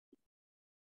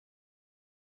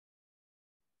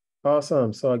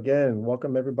Awesome. So again,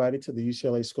 welcome everybody to the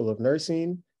UCLA School of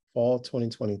Nursing, Fall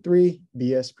 2023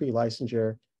 BS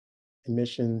Pre-Licensure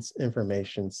Admissions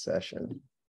Information Session.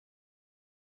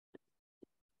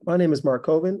 My name is Mark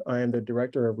Coven. I am the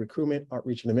Director of Recruitment,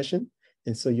 Outreach, and Admission.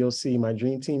 And so you'll see my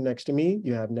dream team next to me.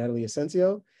 You have Natalie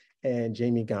Asensio and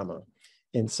Jamie Gama.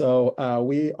 And so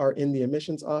we are in the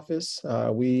admissions office.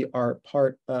 We are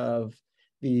part of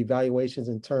the evaluations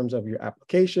in terms of your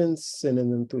applications, sending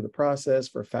them through the process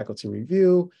for faculty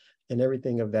review and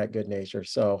everything of that good nature.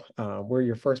 So we're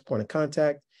your first point of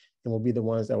contact, and we'll be the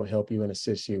ones that will help you and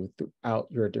assist you throughout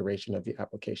your duration of the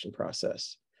application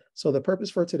process. So the purpose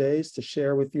for today is to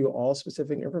share with you all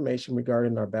specific information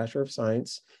regarding our Bachelor of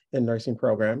Science in Nursing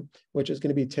program, which is going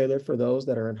to be tailored for those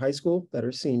that are in high school, that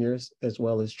are seniors, as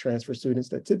well as transfer students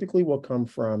that typically will come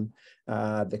from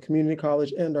the community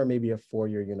college and or maybe a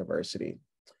four-year university.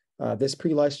 This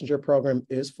pre-licensure program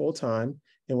is full-time,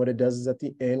 and what it does is at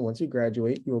the end, once you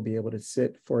graduate, you will be able to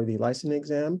sit for the licensing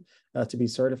exam to be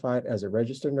certified as a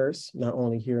registered nurse, not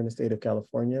only here in the state of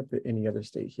California, but any other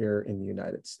state here in the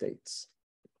United States.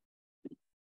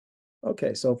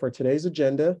 Okay, so for today's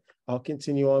agenda, I'll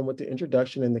continue on with the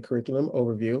introduction and the curriculum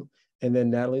overview, and then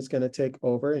Natalie's going to take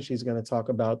over and she's going to talk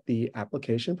about the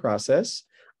application process.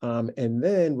 And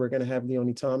then we're going to have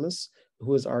Leonie Thomas,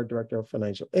 who is our Director of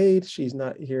Financial Aid. She's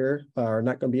not here or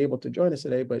not going to be able to join us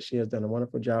today, but she has done a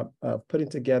wonderful job of putting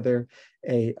together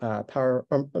a a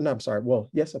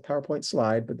PowerPoint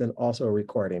slide, but then also a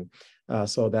recording.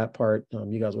 So that part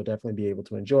you guys will definitely be able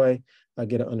to enjoy,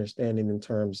 get an understanding in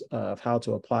terms of how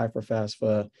to apply for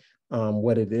FAFSA,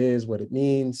 what it is, what it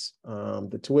means,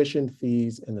 the tuition,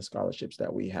 fees, and the scholarships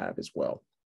that we have as well.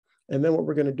 And then what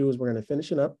we're going to do is we're going to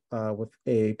finish it up with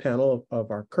a panel of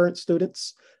our current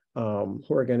students who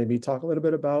are going to be talking a little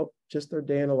bit about just their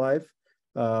day in the life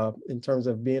in terms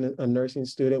of being a nursing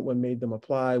student, what made them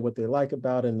apply, what they like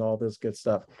about it, and all this good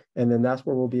stuff. And then that's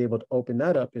where we'll be able to open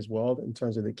that up as well in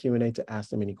terms of the Q&A to ask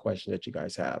them any questions that you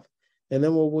guys have. And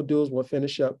then what we'll do is we'll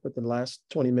finish up with the last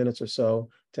 20 minutes or so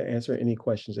to answer any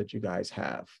questions that you guys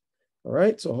have. All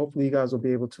right, so hopefully you guys will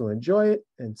be able to enjoy it.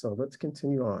 And so let's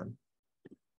continue on.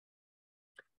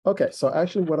 Okay, so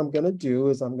actually what I'm gonna do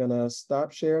is I'm gonna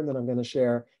stop share and then I'm gonna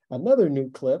share another new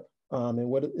clip. And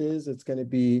what it is, it's gonna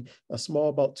be a small,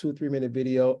 about 2-3 minute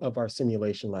video of our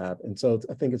simulation lab. And so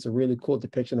I think it's a really cool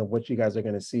depiction of what you guys are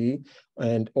gonna see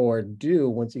and or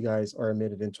do once you guys are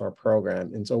admitted into our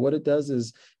program. And so what it does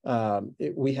is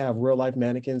we have real life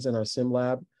mannequins in our sim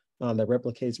lab that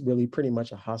replicates really pretty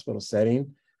much a hospital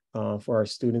setting. For our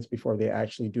students before they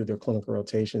actually do their clinical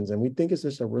rotations. And we think it's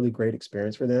just a really great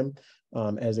experience for them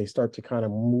as they start to kind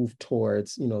of move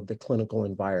towards, the clinical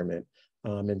environment.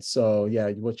 And so, yeah,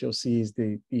 what you'll see is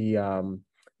the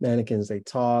mannequins, they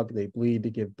talk, they bleed to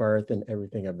give birth and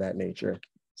everything of that nature.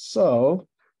 So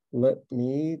let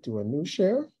me do a new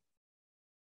share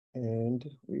and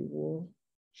we will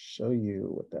show you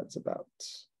what that's about.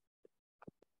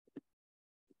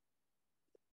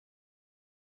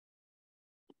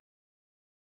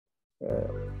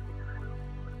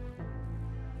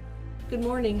 Good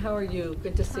morning, how are you?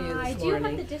 Good to see you this morning. Do you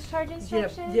have the discharge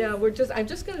instructions? Yeah, I'm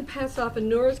just going to pass off, and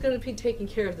Nora's going to be taking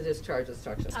care of the discharge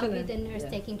instructions. I'll be the nurse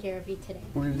taking care of you today.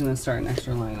 We're going to start an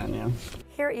extra line on you.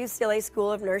 Here at UCLA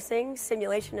School of Nursing,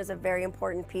 simulation is a very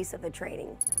important piece of the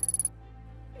training.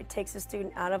 It takes a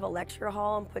student out of a lecture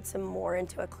hall and puts them more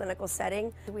into a clinical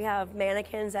setting. We have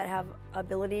mannequins that have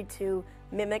ability to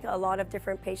mimic a lot of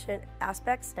different patient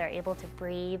aspects. They're able to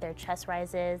breathe, their chest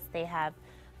rises, they have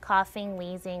coughing,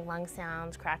 wheezing, lung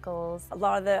sounds, crackles. A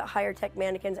lot of the higher tech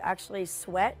mannequins actually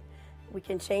sweat. We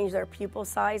can change their pupil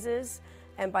sizes,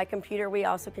 and by computer we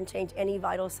also can change any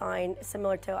vital sign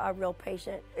similar to a real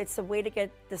patient. It's a way to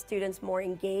get the students more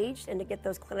engaged and to get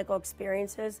those clinical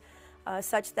experiences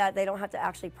such that they don't have to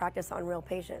actually practice on real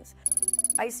patients.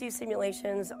 ICU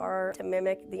simulations are to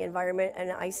mimic the environment in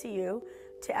an ICU,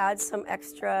 to add some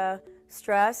extra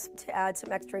stress, to add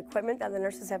some extra equipment that the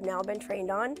nurses have now been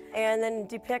trained on, and then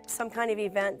depict some kind of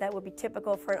event that would be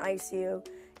typical for an ICU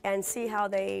and see how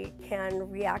they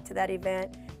can react to that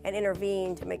event and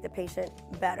intervene to make the patient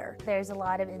better. There's a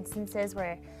lot of instances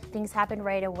where things happen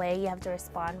right away, you have to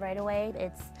respond right away.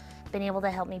 It's been able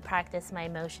to help me practice my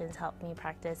emotions, help me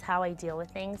practice how I deal with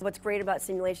things. What's great about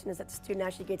simulation is that the student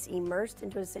actually gets immersed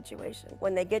into a situation.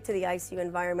 When they get to the ICU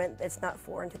environment, it's not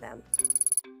foreign to them.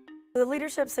 The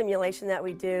leadership simulation that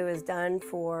we do is done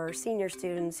for senior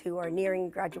students who are nearing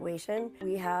graduation.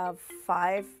 We have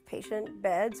 5 patient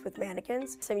beds with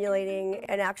mannequins simulating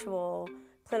an actual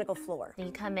clinical floor.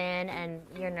 You come in and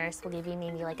your nurse will give you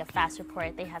maybe like a fast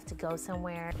report. They have to go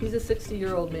somewhere. He's a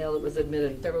 60-year-old male that was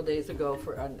admitted several days ago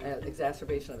for an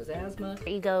exacerbation of his asthma.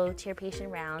 You go to your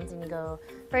patient rounds and you go,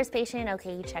 first patient,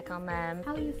 okay, you check on them.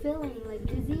 How are you feeling? Like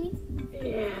dizzy?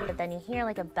 Yeah. But then you hear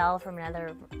like a bell from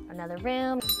another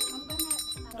room.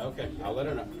 Okay, I'll let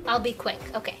her know. I'll be quick.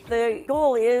 Okay. The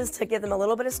goal is to give them a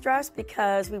little bit of stress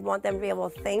because we want them to be able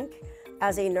to think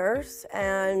as a nurse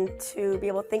and to be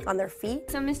able to think on their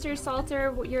feet. So Mr.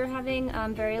 Salter, you're having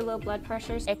very low blood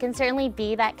pressures. It can certainly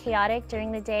be that chaotic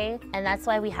during the day, and that's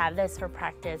why we have this for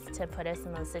practice, to put us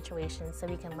in those situations so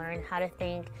we can learn how to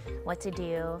think, what to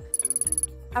do.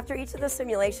 After each of the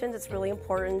simulations, it's really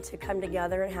important to come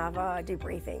together and have a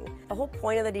debriefing. The whole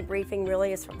point of the debriefing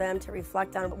really is for them to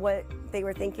reflect on what they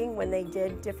were thinking when they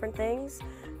did different things,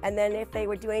 and then if they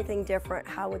would do anything different,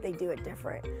 how would they do it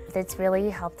different? It's really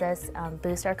helped us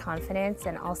boost our confidence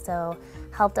and also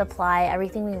helped apply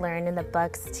everything we learned in the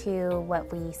books to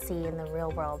what we see in the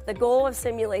real world. The goal of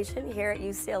simulation here at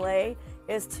UCLA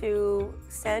is to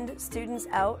send students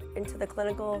out into the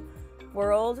clinical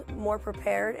world more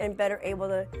prepared and better able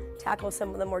to tackle some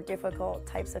of the more difficult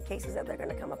types of cases that they're going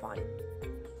to come upon.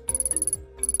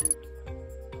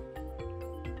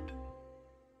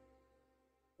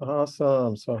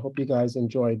 Awesome. So I hope you guys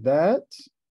enjoyed that.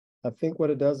 I think what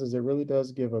it does is it really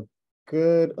does give a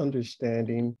good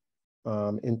understanding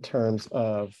in terms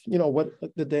of, what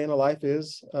the day in the life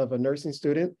is of a nursing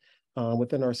student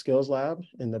within our skills lab,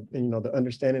 and the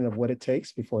understanding of what it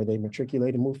takes before they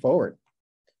matriculate and move forward.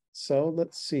 So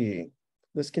let's see,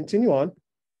 let's continue on.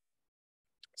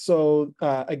 So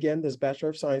again, this Bachelor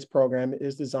of Science program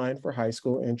is designed for high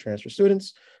school and transfer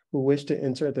students who wish to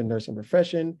enter the nursing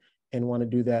profession and want to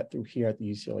do that through here at the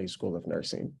UCLA School of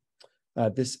Nursing.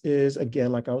 This is,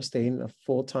 again, like I was stating, a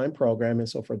full-time program. And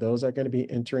so for those that are going to be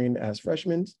entering as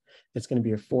freshmen, it's going to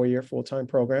be a 4-year full-time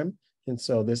program. And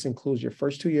so this includes your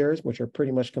first 2 years, which are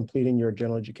pretty much completing your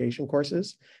general education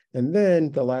courses. And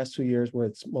then the last 2 years where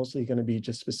it's mostly going to be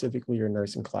just specifically your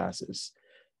nursing classes.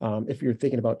 If you're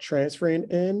thinking about transferring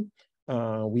in,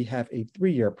 we have a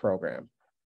 3-year program.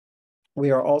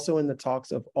 We are also in the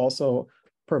talks of also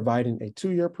providing a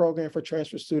 2-year program for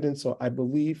transfer students. So I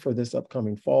believe for this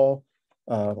upcoming fall,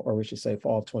 or we should say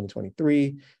fall of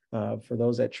 2023, for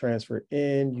those that transfer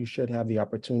in, you should have the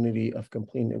opportunity of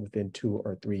completing it within 2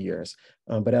 or 3 years.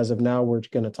 But as of now, we're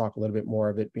going to talk a little bit more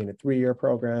of it being a 3-year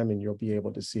program, and you'll be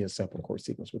able to see a simple course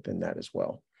sequence within that as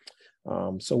well.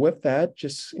 So with that,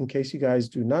 just in case you guys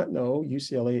do not know,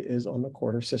 UCLA is on the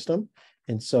quarter system.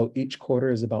 And so each quarter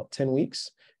is about 10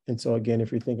 weeks. And so again,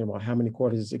 if you're thinking about how many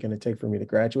quarters is it going to take for me to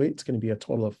graduate, it's going to be a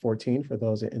total of 14 for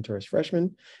those that enter as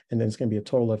freshmen. And then it's going to be a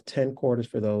total of 10 quarters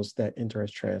for those that enter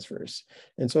as transfers.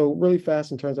 And so really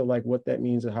fast in terms of like what that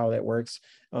means and how that works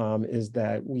is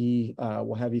that we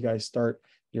will have you guys start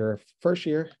your first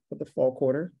year with the fall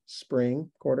quarter,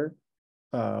 spring quarter,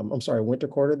 winter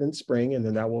quarter, then spring, and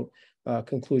then that will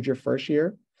conclude your first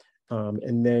year.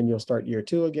 And then you'll start year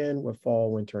 2 again with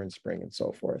fall, winter, and spring, and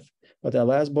so forth. But that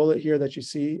last bullet here that you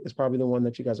see is probably the one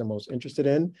that you guys are most interested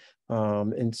in.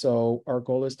 And so our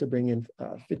goal is to bring in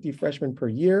 50 freshmen per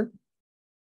year.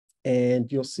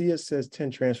 And you'll see it says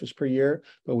 10 transfers per year,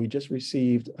 but we just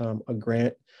received a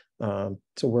grant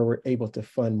to where we're able to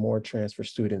fund more transfer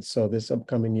students. So this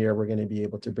upcoming year, we're going to be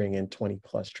able to bring in 20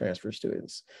 plus transfer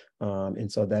students.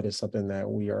 And so that is something that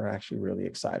we are actually really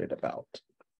excited about.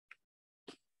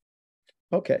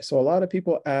 Okay, so a lot of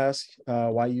people ask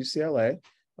why UCLA?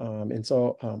 And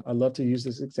so I love to use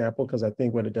this example because I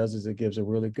think what it does is it gives a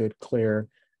really good, clear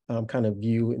kind of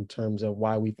view in terms of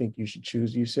why we think you should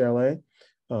choose UCLA.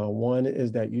 One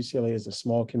is that UCLA is a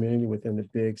small community within the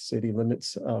big city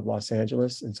limits of Los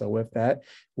Angeles. And so with that,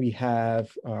 we have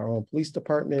our own police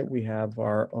department, we have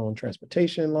our own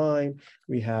transportation line,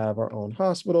 we have our own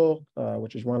hospital,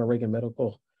 which is Ronald Reagan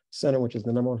Medical Center, which is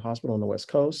the #1 hospital on the West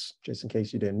Coast, just in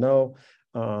case you didn't know.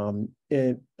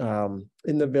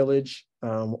 In the village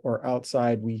or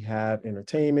outside, we have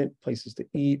entertainment, places to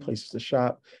eat, places to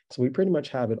shop. So we pretty much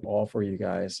have it all for you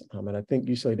guys. And I think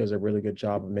UCLA does a really good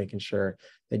job of making sure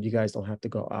that you guys don't have to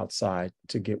go outside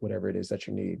to get whatever it is that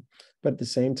you need. But at the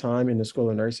same time, in the School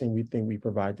of Nursing, we think we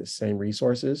provide the same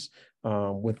resources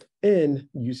within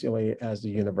UCLA as the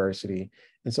university.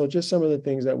 And so just some of the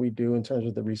things that we do in terms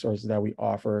of the resources that we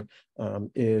offer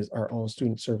is our own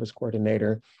student service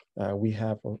coordinator.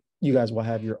 You guys will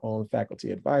have your own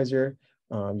faculty advisor.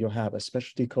 You'll have a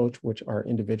specialty coach, which are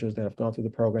individuals that have gone through the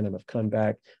program and have come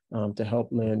back to help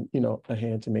lend, a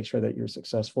hand to make sure that you're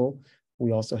successful.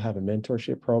 We also have a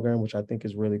mentorship program, which I think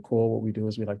is really cool. What we do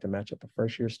is we like to match up a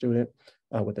first-year student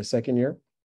with a second year.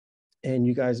 and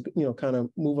you guys, kind of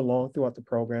move along throughout the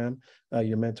program.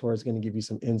 Your mentor is going to give you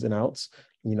some ins and outs,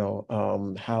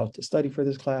 how to study for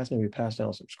this class, maybe pass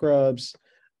down some scrubs,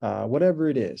 whatever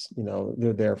it is,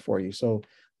 they're there for you. So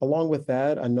along with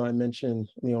that, I know I mentioned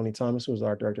Leonie Thomas, who is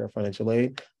our director of financial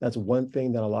aid. That's one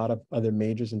thing that a lot of other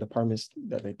majors and departments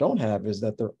that they don't have is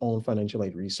that their own financial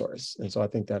aid resource. And so I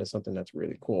think that is something that's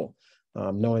really cool.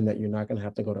 Knowing that you're not going to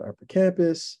have to go to upper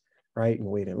campus, right, and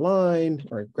wait in line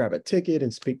or grab a ticket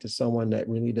and speak to someone that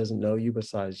really doesn't know you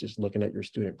besides just looking at your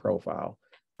student profile.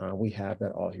 We have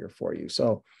that all here for you.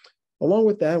 So along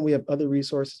with that, we have other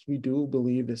resources. We do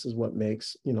believe this is what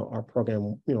makes, our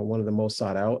program, one of the most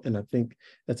sought out. And I think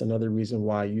that's another reason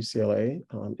why UCLA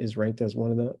is ranked as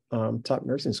one of the top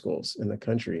nursing schools in the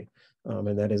country.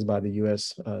 And that is by the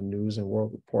US News and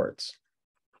World Reports.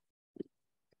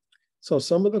 So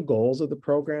some of the goals of the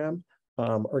program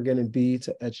are going to be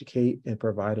to educate and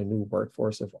provide a new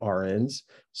workforce of RNs.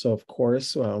 So of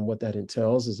course, what that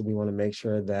entails is we want to make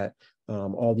sure that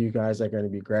all of you guys that are going to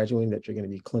be graduating, that you're going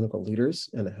to be clinical leaders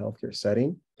in a healthcare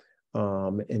setting.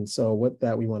 And so with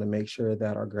that, we want to make sure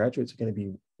that our graduates are going to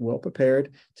be well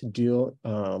prepared to deal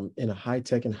in a high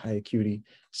tech and high acuity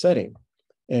setting.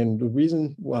 And the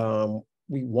reason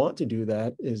we want to do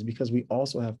that is because we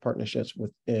also have partnerships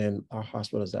within our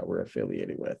hospitals that we're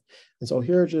affiliated with. And so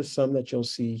here are just some that you'll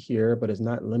see here, but it's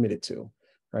not limited to,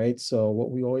 right? So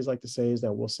what we always like to say is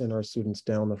that we'll send our students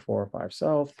down the 405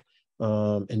 South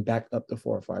and back up the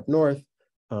 405 North.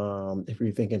 If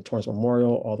you're thinking Torrance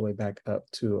Memorial, all the way back up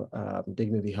to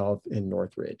Dignity Health in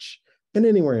Northridge, and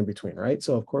anywhere in between, right?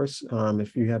 So of course,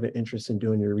 if you have an interest in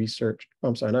doing your research,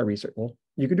 I'm sorry, not research, well,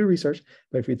 you could do research,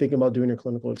 but if you're thinking about doing your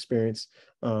clinical experience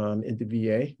in the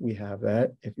VA, we have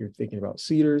that. If you're thinking about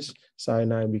Cedars,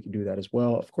 Sinai, we could do that as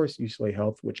well. Of course, UCLA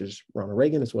Health, which is Ronald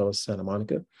Reagan, as well as Santa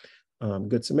Monica,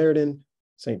 Good Samaritan,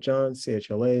 St. John's,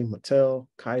 CHLA, Mattel,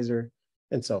 Kaiser,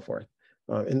 and so forth.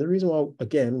 And the reason why,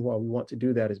 again, why we want to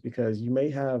do that is because you may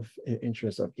have an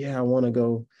interest of, yeah, I want to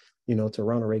go, to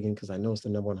Ronald Reagan because I know it's the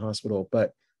 #1 hospital.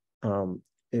 But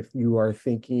if you are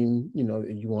thinking,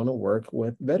 you want to work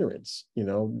with veterans,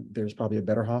 there's probably a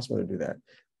better hospital to do that.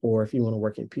 Or if you want to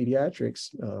work in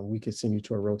pediatrics, we could send you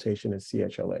to a rotation at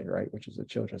CHLA, right, which is the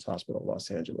Children's Hospital of Los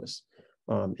Angeles,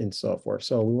 and so forth.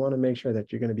 So we want to make sure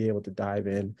that you're going to be able to dive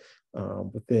in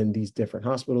within these different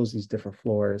hospitals, these different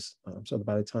floors. So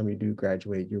by the time you do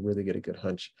graduate, you really get a good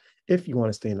hunch if you want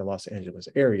to stay in the Los Angeles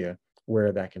area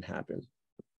where that can happen.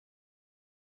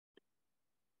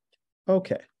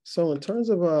 Okay, so in terms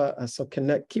of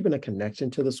keeping a connection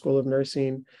to the School of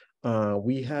Nursing,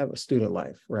 we have a student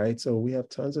life, right? So we have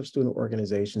tons of student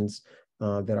organizations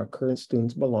that our current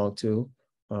students belong to.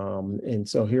 And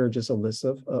so here are just a list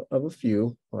of a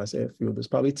few. When I say a few, there's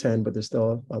probably 10, but there's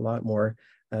still a lot more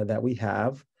that we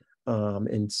have.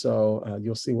 And so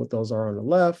you'll see what those are on the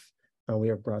left. We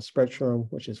have broad spectrum,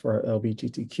 which is for our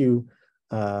LGBTQ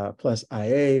plus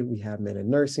IA. We have men in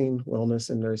nursing,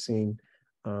 wellness in nursing.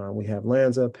 We have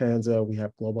Lanza, Panza, we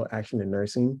have Global Action in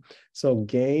Nursing. So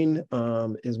GAIN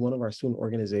is one of our student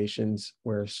organizations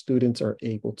where students are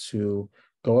able to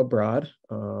go abroad.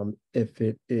 If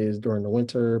it is during the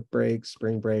winter break,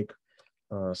 spring break,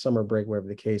 summer break, wherever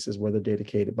the case is, where they're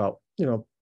dedicated about,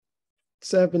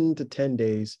 7 to 10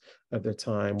 days of their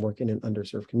time working in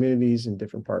underserved communities in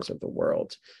different parts of the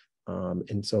world.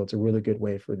 And so it's a really good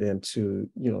way for them to,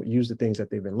 use the things that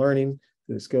they've been learning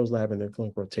through the skills lab and their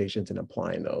clinical rotations and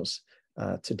applying those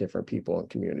to different people and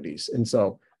communities. And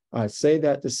so I say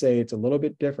that to say it's a little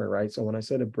bit different, right? So when I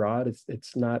said abroad,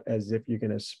 it's not as if you're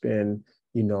going to spend,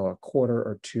 a quarter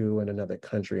or two in another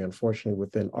country. Unfortunately,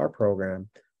 within our program,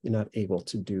 you're not able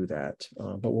to do that.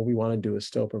 But what we want to do is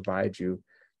still provide you,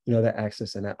 that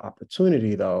access and that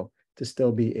opportunity, though, to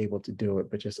still be able to do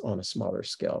it, but just on a smaller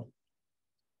scale.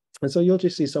 And so you'll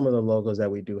just see some of the logos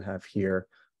that we do have here,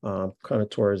 kind of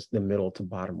towards the middle to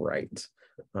bottom right.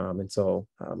 And so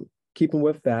keeping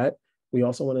with that, we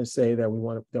also want to say that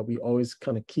we always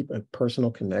kind of keep a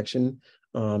personal connection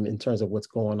in terms of what's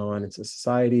going on in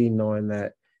society, knowing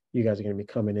that you guys are going to be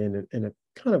coming in a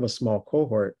kind of a small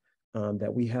cohort,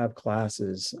 that we have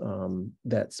classes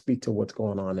that speak to what's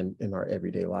going on in our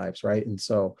everyday lives, right? And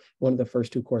so one of the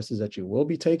first 2 courses that you will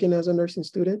be taking as a nursing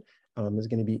student is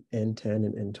going to be N10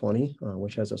 and N20,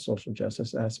 which has a social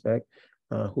justice aspect,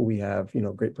 who we have,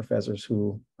 great professors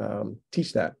who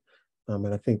teach that.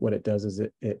 And I think what it does is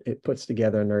it puts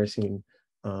together nursing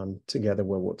together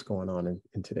with what's going on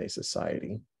in today's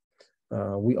society.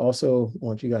 We also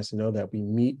want you guys to know that we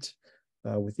meet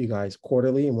with you guys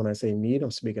quarterly. And when I say meet,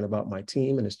 I'm speaking about my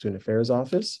team in the Student Affairs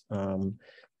Office.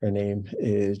 Her name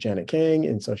is Janet Kang,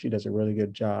 and so she does a really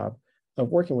good job of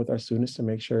working with our students to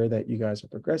make sure that you guys are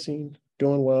progressing,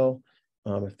 doing well.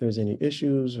 If there's any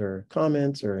issues or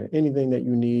comments or anything that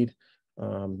you need,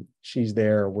 she's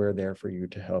there, or we're there for you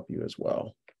to help you as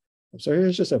well. So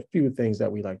here's just a few things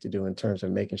that we like to do in terms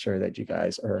of making sure that you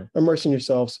guys are immersing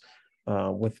yourselves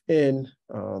within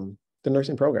the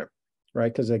nursing program,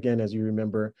 right? Because again, as you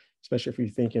remember, especially if you're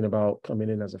thinking about coming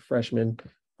in as a freshman,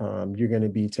 you're going to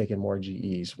be taking more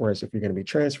GEs. Whereas if you're going to be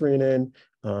transferring in,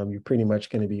 you're pretty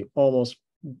much going to be almost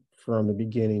from the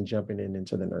beginning jumping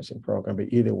into the nursing program.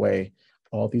 But either way,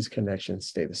 all these connections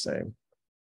stay the same.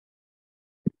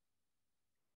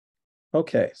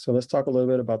 Okay, so let's talk a little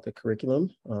bit about the curriculum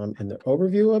and the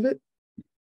overview of it.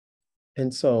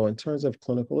 And so in terms of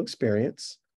clinical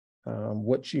experience,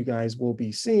 what you guys will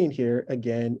be seeing here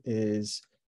again is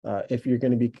if you're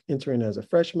going to be entering as a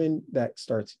freshman, that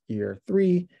starts year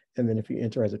 3. And then if you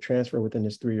enter as a transfer within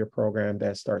this 3-year program,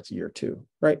 that starts year 2,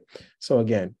 right? So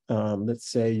again, let's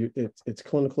say it's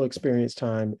clinical experience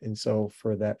time. And so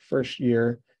for that first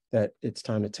year that it's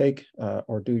time to take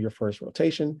or do your first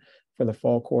rotation, for the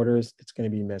fall quarters, it's going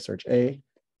to be Med-Surg A.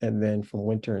 And then from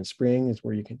winter and spring is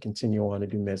where you can continue on to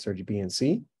do Med-Surg B and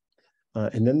C.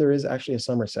 And then there is actually a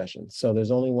summer session. So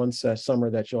there's only one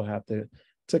summer that you'll have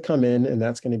to come in, and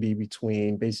that's going to be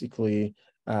between basically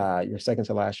your second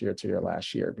to last year to your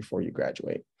last year before you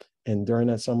graduate. And during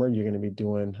that summer, you're going to be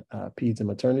doing peds and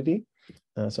maternity.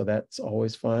 So that's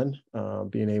always fun,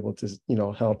 being able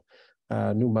to help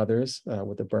new mothers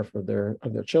with the birth of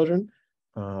their children.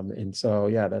 And so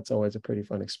yeah, that's always a pretty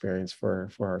fun experience for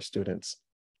our students.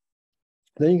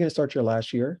 Then you're going to start your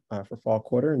last year for fall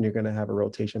quarter, and you're going to have a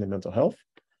rotation in mental health.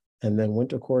 And then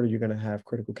winter quarter, you're going to have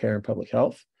critical care and public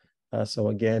health. So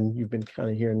again, you've been kind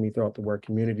of hearing me throughout the word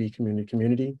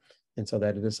community. And so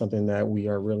that it is something that we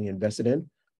are really invested in.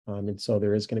 And so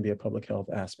there is going to be a public health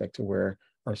aspect to where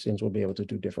our students will be able to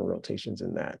do different rotations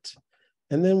in that.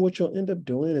 And then what you'll end up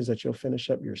doing is that you'll finish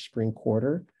up your spring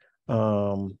quarter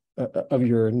of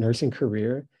your nursing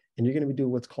career, and you're going to be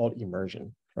doing what's called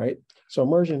immersion, right? So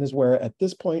immersion is where at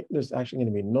this point, there's actually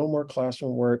going to be no more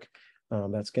classroom work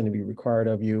that's going to be required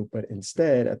of you. But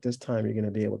instead, at this time, you're going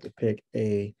to be able to pick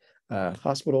a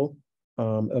hospital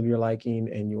of your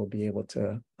liking, and you will be able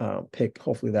to pick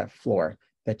hopefully that floor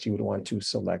that you would want to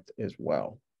select as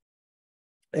well.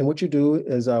 And what you do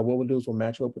is what we'll do is we'll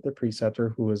match you up with a preceptor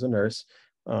who is a nurse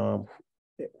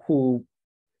who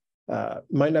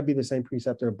might not be the same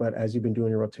preceptor, but as you've been doing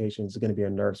your rotations, it's going to be a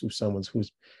nurse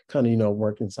who's kind of,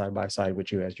 working side by side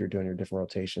with you as you're doing your different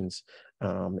rotations.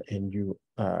 And you,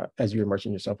 as you're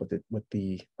immersing yourself with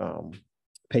the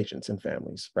patients and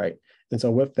families, right? And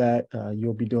so with that,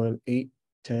 you'll be doing 8,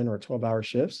 10, or 12-hour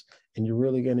shifts, and you're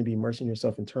really going to be immersing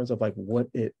yourself in terms of like what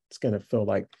it's going to feel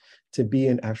like to be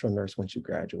an actual nurse once you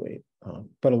graduate.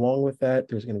 But along with that,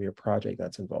 there's going to be a project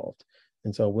that's involved.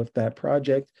 And so with that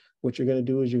project, what you're going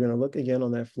to do is you're going to look again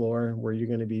on that floor where you're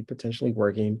going to be potentially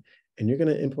working, and you're going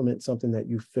to implement something that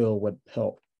you feel would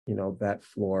help, that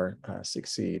floor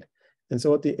succeed. And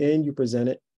so at the end, you present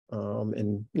it,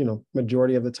 and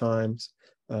majority of the times,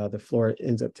 the floor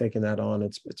ends up taking that on.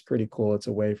 It's pretty cool. It's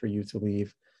a way for you to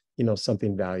leave,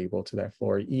 something valuable to that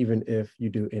floor, even if you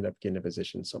do end up getting a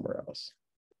position somewhere else.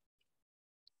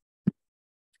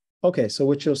 Okay, so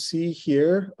what you'll see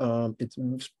here,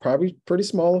 it's probably pretty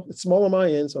small. It's small on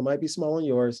my end, so it might be small on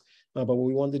yours. But what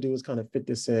we wanted to do is kind of fit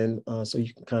this in so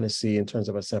you can kind of see in terms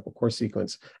of a sample course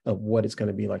sequence of what it's going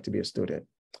to be like to be a student.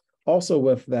 Also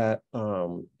with that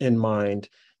in mind,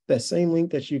 that same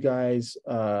link that you guys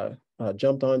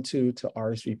jumped onto to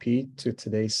RSVP to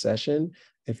today's session,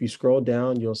 if you scroll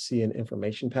down, you'll see an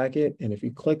information packet. And if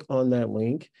you click on that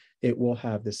link, it will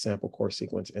have this sample course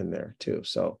sequence in there too.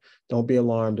 So don't be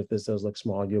alarmed if this does look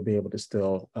small. You'll be able to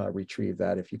still retrieve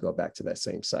that if you go back to that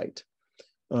same site.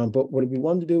 But what we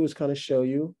wanted to do is kind of show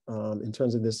you in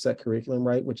terms of this set curriculum,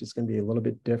 right, which is going to be a little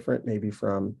bit different maybe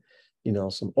from,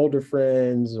 some older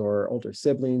friends or older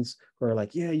siblings who are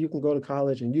like, yeah, you can go to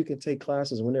college and you can take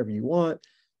classes whenever you want.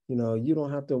 You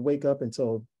don't have to wake up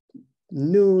until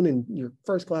noon and your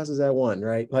first class is at 1,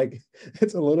 right? Like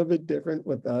it's a little bit different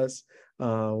with us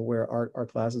where our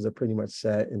classes are pretty much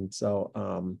set. And so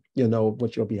you'll know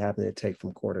what you'll be having to take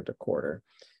from quarter to quarter.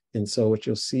 And so what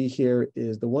you'll see here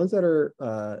is the ones that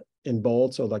are in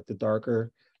bold, so like the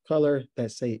darker color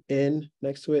that say N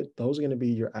next to it, those are going to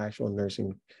be your actual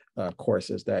nursing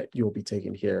courses that you'll be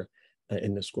taking here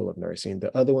in the School of Nursing.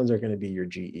 The other ones are going to be your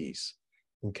GEs.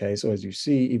 Okay, so as you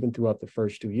see, even throughout the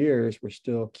first 2 years, we're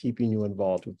still keeping you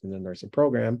involved within the nursing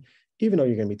program, even though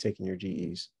you're going to be taking your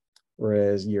GEs.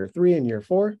 Whereas year 3 and year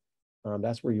 4,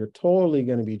 that's where you're totally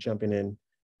going to be jumping in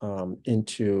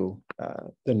into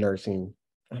the nursing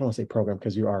I don't want to say program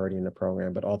because you're already in the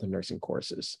program, but all the nursing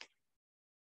courses.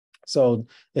 So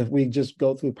if we just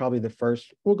go through probably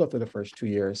we'll go through the first 2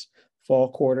 years.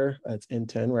 Fall quarter, it's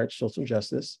N10, right? Social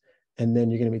justice. And then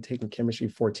you're going to be taking chemistry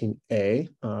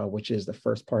 14A, which is the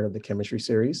first part of the chemistry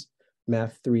series.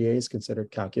 Math 3A is considered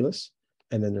calculus.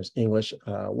 And then there's English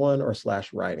 1 or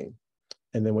 / writing.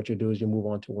 And then what you do is you move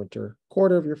on to winter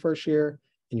quarter of your first year,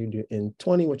 and you do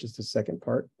N20, which is the second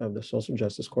part of the social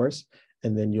justice course.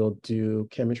 And then you'll do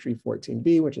chemistry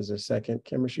 14B, which is the second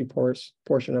chemistry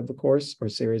portion of the course, or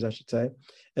series, I should say.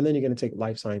 And then you're going to take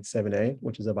life science 7A,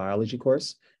 which is a biology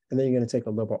course. And then you're going to take a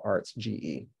liberal arts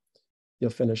GE. You'll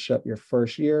finish up your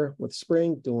first year with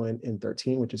spring doing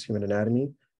N13, which is human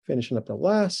anatomy, finishing up the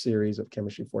last series of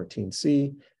chemistry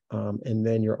 14C. And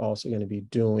then you're also going to be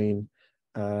doing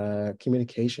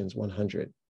communications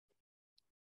 100.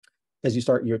 As you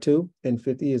start year 2,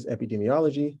 N50 is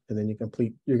epidemiology, and then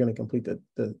you're going to complete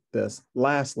the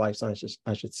last life sciences,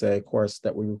 I should say, course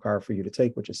that we require for you to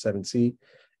take, which is 7C.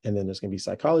 And then there's going to be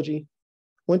psychology,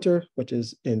 winter, which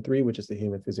is N3, which is the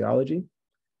human physiology,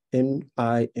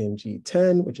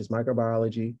 MIMG10, which is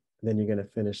microbiology. And then you're going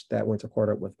to finish that winter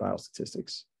quarter with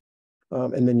biostatistics.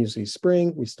 And then you see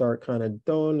spring, we start kind of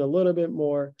throwing a little bit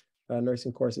more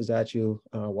nursing courses at you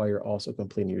while you're also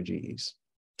completing your GEs.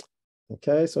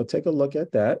 Okay, so take a look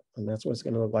at that, and that's what it's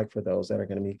going to look like for those that are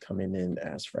going to be coming in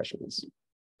as freshmen.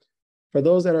 For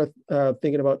those that are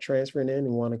thinking about transferring in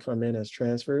and want to come in as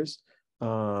transfers,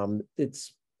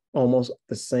 it's almost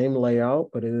the same layout,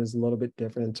 but it is a little bit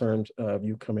different in terms of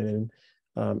you coming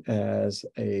in as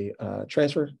a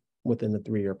transfer within the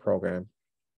 3-year program.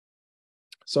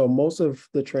 So most of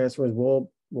the transfers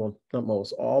will, well, not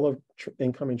most, all of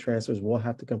incoming transfers will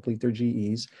have to complete their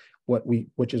GEs,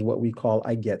 which is what we call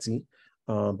IGETSI.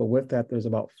 But with that, there's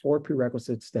about 4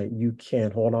 prerequisites that you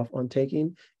can hold off on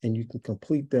taking, and you can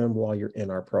complete them while you're in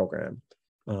our program.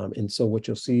 And so what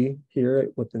you'll see here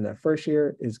within that first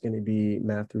year is going to be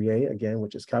Math 3A, again,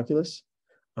 which is calculus,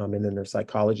 and then there's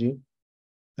psychology.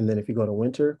 And then if you go to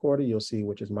winter quarter, you'll see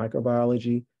which is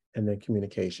microbiology, and then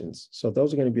communications. So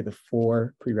those are going to be the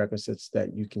 4 prerequisites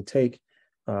that you can take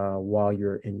while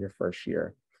you're in your first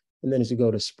year. And then as you go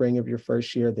to spring of your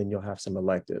first year, then you'll have some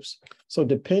electives. So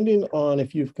depending on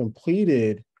if you've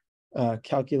completed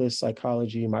calculus,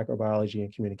 psychology, microbiology,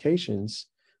 and communications,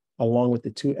 along with the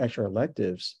 2 extra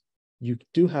electives, you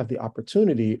do have the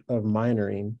opportunity of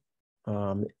minoring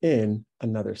in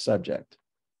another subject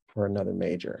or another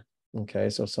major.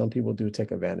 Okay, so some people do take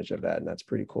advantage of that, and that's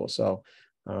pretty cool. So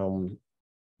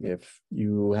if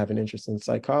you have an interest in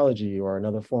psychology or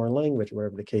another foreign language,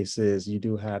 wherever the case is, you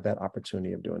do have that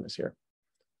opportunity of doing this here.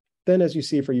 Then as you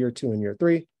see for year 2 and year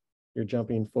 3, you're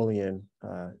jumping fully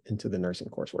into the nursing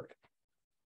coursework.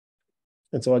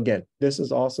 And so again, this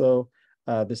is also,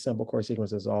 this simple course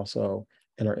sequence is also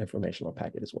in our informational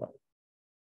packet as well.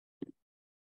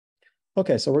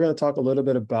 Okay, so we're going to talk a little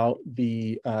bit about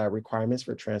the requirements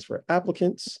for transfer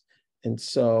applicants. And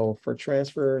so for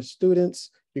transfer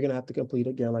students, you're going to have to complete,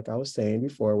 again, like I was saying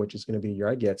before, which is going to be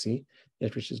your IGETSI,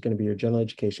 which is going to be your general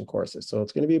education courses. So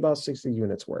it's going to be about 60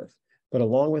 units worth. But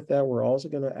along with that, we're also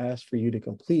going to ask for you to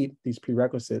complete these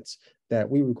prerequisites that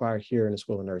we require here in the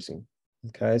School of Nursing.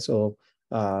 Okay, so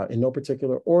in no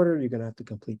particular order, you're going to have to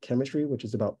complete chemistry, which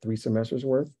is about 3 semesters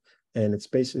worth. And it's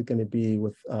basically going to be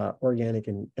with organic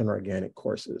and inorganic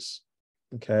courses.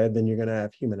 Okay, then you're going to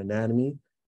have human anatomy,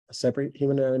 a separate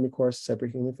human anatomy course,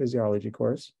 separate human physiology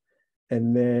course.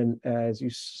 And then as you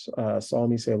saw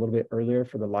me say a little bit earlier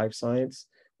for the life science,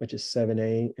 which is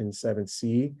 7A and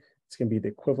 7C, it's going to be the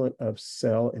equivalent of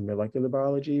cell and molecular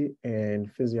biology and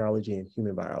physiology and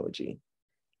human biology.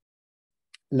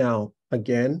 Now,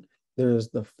 again, there's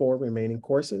the 4 remaining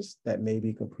courses that may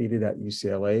be completed at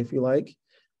UCLA if you like,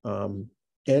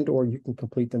 and or you can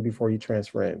complete them before you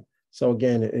transfer in. So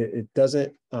again, it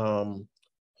doesn't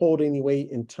hold any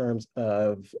weight in terms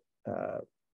of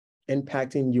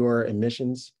impacting your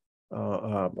admissions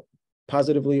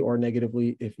positively or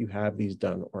negatively if you have these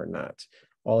done or not.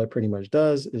 All it pretty much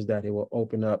does is that it will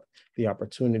open up the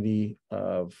opportunity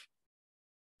of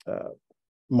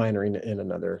minoring in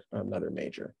another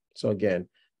major. So again,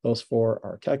 those 4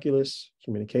 are calculus,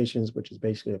 communications, which is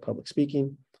basically a public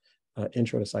speaking,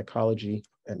 intro to psychology,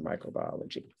 and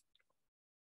microbiology.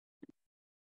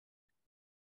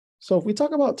 So if we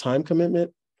talk about time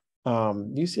commitment,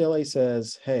 UCLA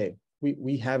says, hey,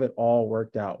 we have it all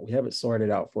worked out. We have it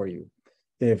sorted out for you.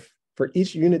 If for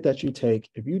each unit that you take,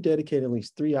 if you dedicate at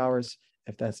least 3 hours,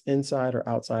 if that's inside or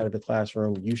outside of the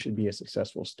classroom, you should be a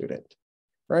successful student,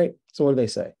 right? So what do they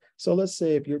say? So let's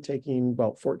say if you're taking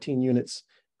about 14 units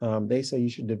they say you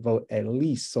should devote at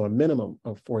least, so a minimum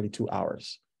of 42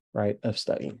 hours, right, of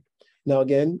studying. Now,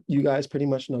 again, you guys pretty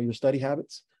much know your study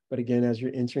habits, but again, as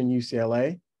you're entering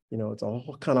UCLA, you know, it's a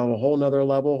whole, kind of a whole nother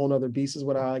level, a whole nother beast is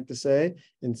what I like to say.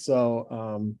 And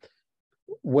so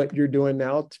what you're doing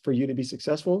now for you to be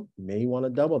successful, you may want to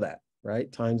double that,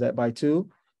 right? Times that by 2,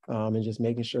 and just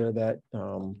making sure that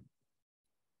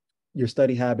your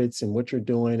study habits and what you're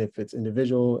doing, if it's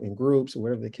individual, in groups, or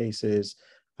whatever the case is,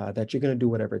 that you're going to do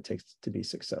whatever it takes to be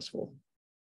successful.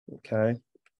 Okay,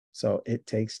 so it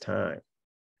takes time.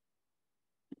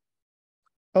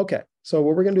 Okay, so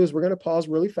what we're going to do is we're going to pause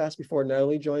really fast before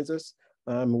Natalie joins us.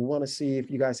 We want to see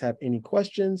if you guys have any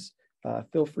questions.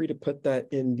 Feel free to put that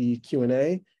in the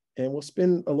Q&A, and we'll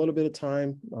spend a little bit of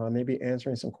time maybe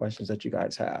answering some questions that you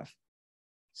guys have.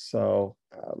 So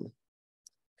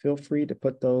feel free to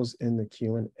put those in the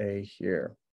Q&A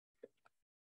here.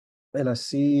 And I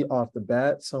see off the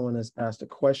bat, someone has asked a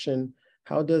question: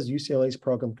 how does UCLA's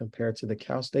program compare to the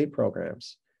Cal State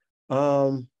programs?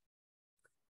 Well,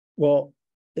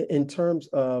 in terms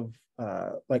of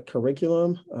like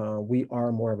curriculum, we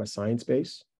are more of a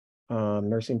science-based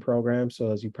nursing program.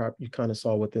 So as you kind of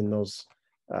saw within those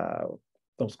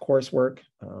coursework,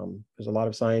 there's a lot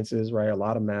of sciences, right? A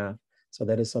lot of math. So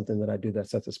that is something that I do that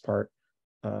sets us apart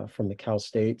from the Cal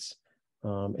States.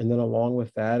 And then along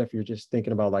with that, if you're just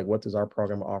thinking about like, what does our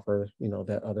program offer, you know,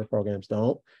 that other programs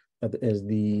don't, is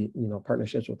the, you know,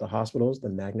 partnerships with the hospitals, the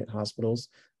magnet hospitals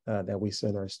that we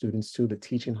send our students to, the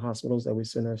teaching hospitals that we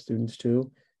send our students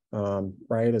to,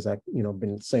 right? As I, you know,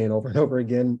 been saying over and over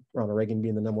again, Ronald Reagan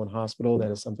being the #1 hospital, that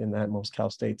is something that most Cal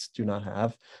States do not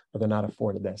have, or they're not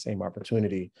afforded that same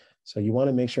opportunity. So you want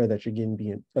to make sure that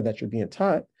you're being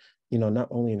taught, you know, not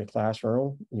only in the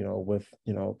classroom, you know, with,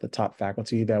 you know, the top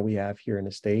faculty that we have here in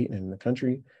the state and in the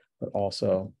country, but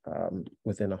also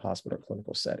within a hospital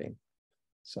clinical setting.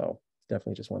 So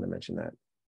definitely just want to mention that.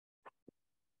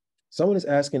 Someone is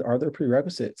asking, are there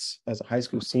prerequisites as a high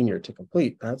school senior to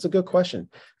complete? That's a good question.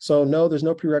 So no, there's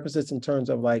no prerequisites in terms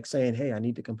of like saying, hey, I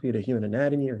need to complete a human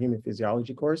anatomy or human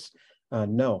physiology course.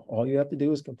 No, all you have to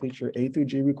do is complete your A through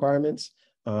G requirements,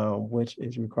 which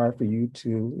is required for you to,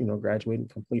 you know, graduate and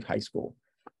complete high school.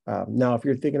 Now, if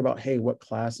you're thinking about, hey, what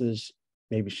classes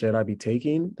maybe should I be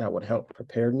taking that would help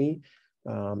prepare me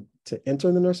to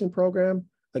enter the nursing program,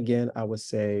 again, I would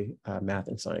say math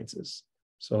and sciences.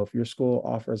 So if your school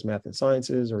offers math and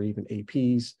sciences or even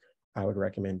APs, I would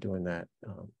recommend doing that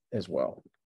as well.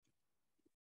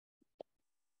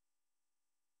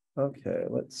 Okay,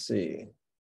 let's see.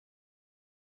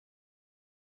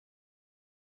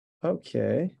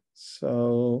 Okay,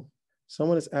 so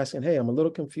someone is asking, hey, I'm a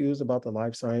little confused about the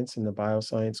life science and the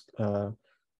bioscience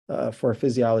for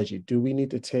physiology. Do we need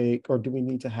to take, or do we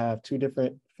need to have 2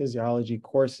 different physiology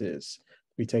courses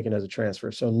to be taken as a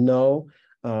transfer? So no.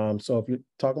 So if you're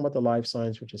talking about the life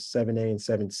science, which is 7A and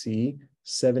 7C,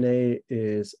 7A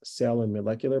is cell and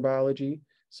molecular biology.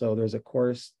 So there's a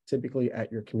course typically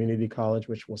at your community college,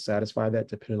 which will satisfy that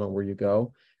depending on where you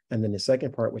go. And then the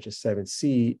second part, which is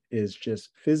 7C, is just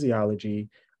physiology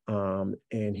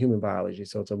and human biology.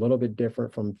 So it's a little bit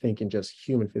different from thinking just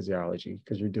human physiology,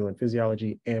 because you're doing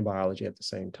physiology and biology at the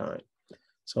same time.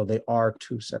 So they are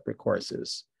 2 separate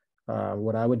courses.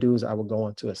 What I would do is I would go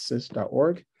onto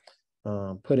assist.org,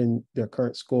 put in their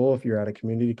current school. If you're at a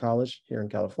community college here in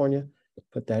California,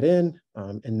 put that in,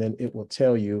 and then it will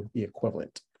tell you the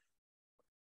equivalent.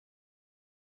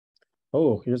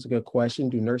 Oh, here's a good question.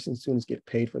 Do nursing students get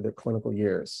paid for their clinical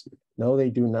years? No, they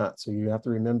do not. So you have to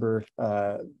remember,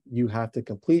 you have to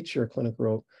complete your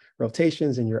clinical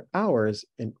rotations and your hours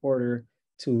in order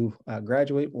to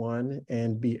graduate one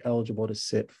and be eligible to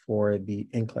sit for the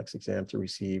NCLEX exam to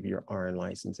receive your RN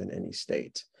license in any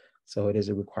state. So it is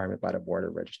a requirement by the Board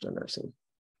of Registered Nursing.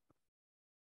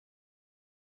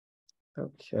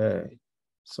 Okay.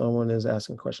 Someone is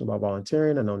asking a question about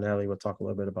volunteering. I know Natalie will talk a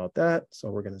little bit about that,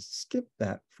 so we're going to skip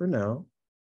that for now.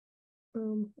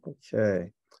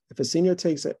 Okay. If a senior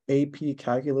takes an AP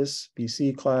Calculus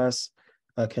BC class,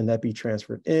 can that be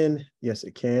transferred in? Yes,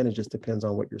 it can. It just depends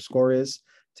on what your score is.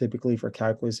 Typically for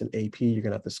Calculus and AP, you're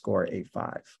going to have to score a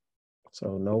 5.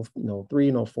 So no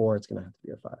 3, no 4, it's going to have to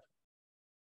be a 5.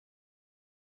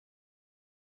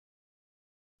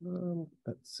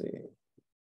 Let's see.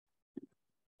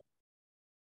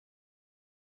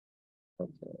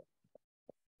 Okay.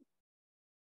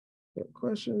 Good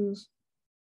questions.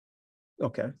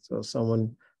 Okay, so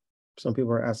some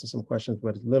people are asking some questions,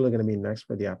 but it's literally going to be next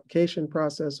for the application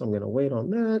process. So I'm going to wait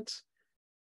on that.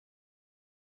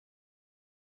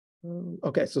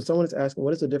 Okay, so someone is asking,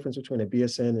 what is the difference between a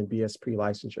BSN and BS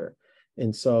pre-licensure?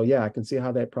 And so, yeah, I can see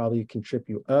how that probably can trip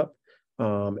you up.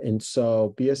 And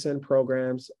so BSN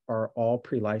programs are all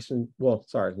pre-licensed. Well,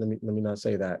 sorry, let me not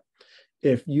say that.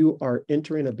 If you are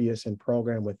entering a BSN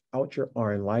program without your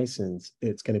RN license,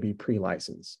 it's going to be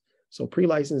pre-license. So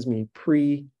pre-license means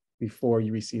before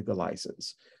you receive the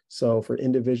license. So for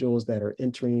individuals that are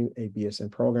entering a BSN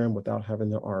program without having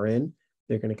the RN,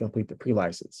 they're going to complete the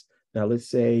pre-license. Now, let's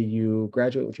say you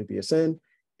graduate with your BSN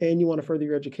and you want to further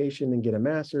your education and get a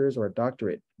master's or a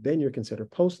doctorate, then you're considered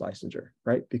post-licensure,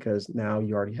 right? Because now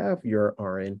you already have your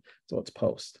RN, so it's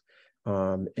post.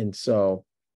 And so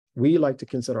we like to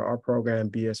consider our program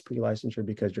BS pre-licensure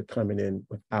because you're coming in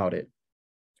without it.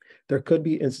 There could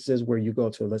be instances where you go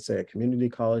to, let's say, a community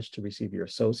college to receive your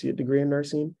associate degree in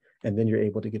nursing, and then you're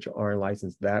able to get your RN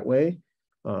license that way.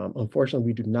 Unfortunately,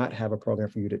 we do not have a program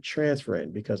for you to transfer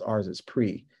in because ours is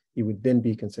pre. You would then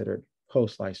be considered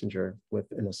post-licensure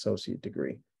with an associate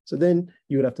degree. So then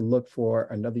you would have to look for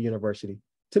another university,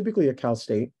 typically a Cal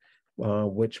State,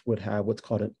 which would have what's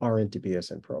called an RN to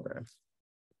BSN program.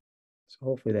 So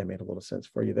hopefully that made a little sense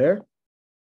for you there.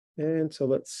 And so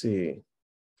let's see.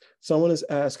 Someone is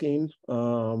asking,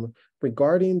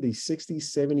 regarding the 60,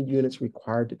 70 units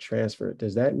required to transfer,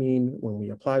 does that mean when we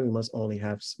apply, we must only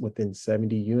have within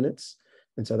 70 units?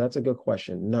 And so that's a good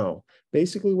question. No.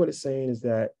 Basically what it's saying is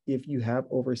that if you have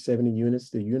over 70 units,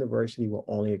 the university will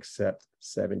only accept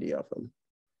 70 of them.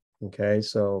 Okay,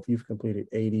 so if you've completed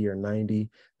 80 or 90,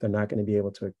 they're not going to be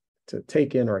able to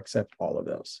take in or accept all of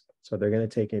those. So they're going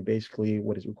to take in basically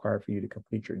what is required for you to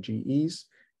complete your GEs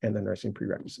and the nursing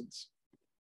prerequisites.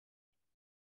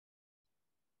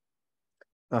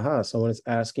 Someone is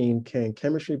asking, can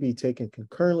chemistry be taken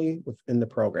concurrently within the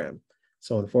program?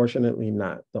 So unfortunately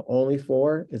not. The only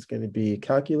four is going to be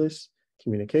calculus,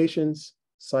 communications,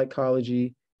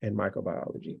 psychology, and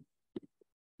microbiology.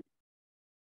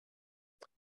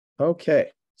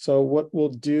 Okay, so what we'll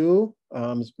do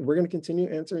is we're going to continue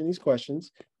answering these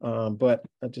questions, but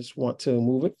I just want to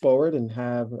move it forward and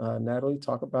have Natalie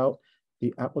talk about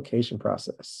the application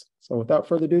process. So without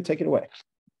further ado, take it away.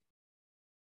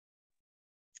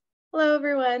 Hello,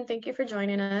 everyone. Thank you for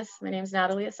joining us. My name is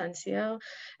Natalie Asensio,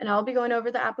 and I'll be going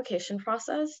over the application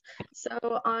process. So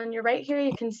on your right here,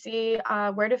 you can see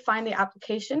where to find the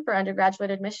application for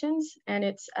undergraduate admissions, and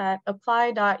it's at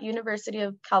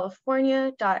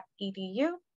apply.universityofcalifornia.edu.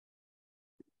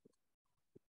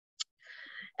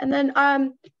 And then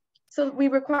so we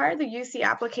require the UC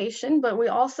application, but we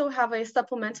also have a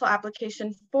supplemental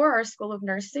application for our School of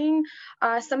Nursing.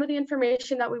 Some of the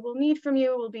information that we will need from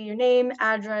you will be your name,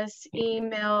 address,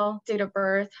 email, date of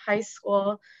birth, high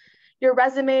school, your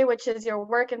resume, which is your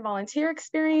work and volunteer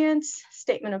experience,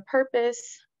 statement of purpose,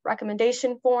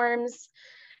 recommendation forms.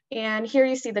 And here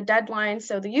you see the deadline.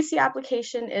 So the UC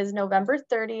application is November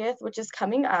 30th, which is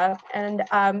coming up. And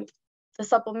the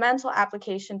supplemental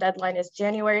application deadline is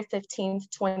January 15th,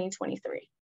 2023.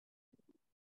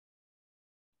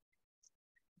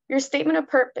 Your statement of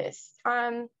purpose.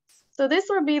 So this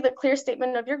will be the clear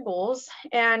statement of your goals.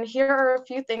 And here are a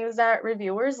few things that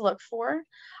reviewers look for.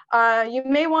 You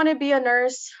may want to be a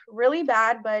nurse really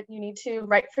bad, but you need to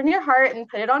write from your heart and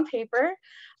put it on paper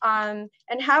and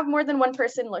have more than one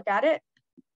person look at it.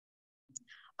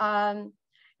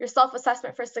 Your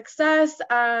self-assessment for success.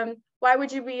 Why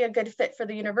would you be a good fit for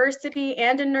the university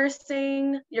and in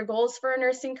nursing? Your goals for a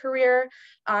nursing career.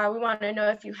 We want to know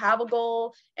if you have a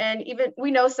goal, and even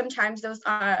we know sometimes those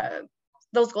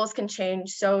goals can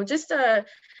change. So just an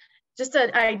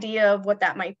idea of what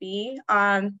that might be.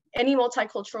 Any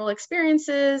multicultural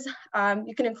experiences.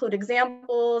 You can include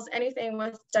examples, anything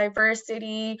with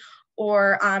diversity,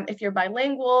 or if you're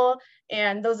bilingual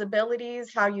and those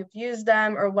abilities, how you've used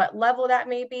them or what level that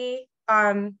may be.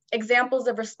 Examples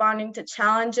of responding to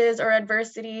challenges or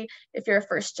adversity, if you're a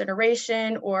first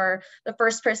generation or the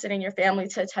first person in your family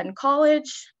to attend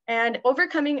college, and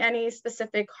overcoming any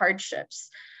specific hardships.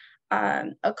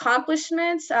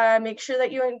 Accomplishments, make sure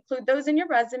that you include those in your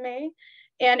resume,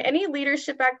 and any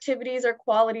leadership activities or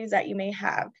qualities that you may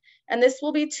have. And this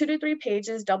will be 2 to 3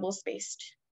 pages, double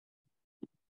spaced.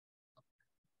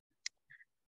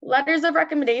 Letters of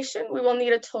recommendation, we will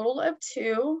need a total of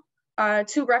 2.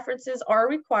 2 references are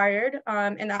required,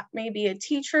 and that may be a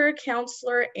teacher,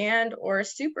 counselor, and or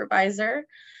supervisor.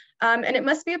 And it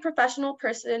must be a professional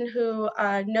person who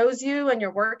knows you and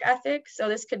your work ethic. So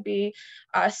this could be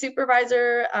a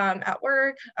supervisor at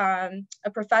work, a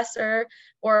professor,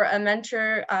 or a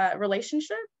mentor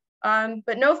relationship,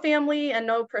 but no family and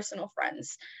no personal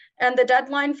friends. And the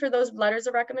deadline for those letters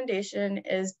of recommendation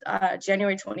is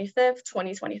January 25th,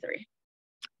 2023.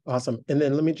 Awesome. And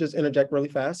then let me just interject really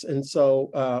fast. And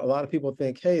so a lot of people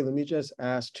think, hey, let me just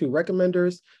ask 2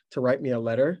 recommenders to write me a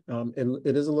letter.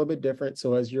 It is a little bit different.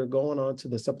 So as you're going on to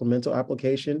the supplemental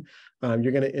application,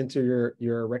 you're going to enter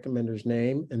your recommender's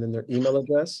name and then their email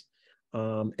address.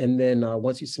 And then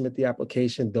once you submit the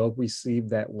application, they'll receive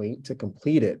that link to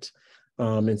complete it.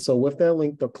 And so with that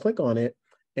link, they'll click on it.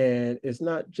 And it's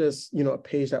not just, a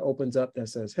page that opens up that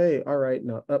says, hey, all right,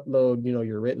 now upload,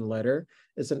 your written letter.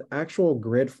 It's an actual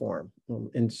grid form.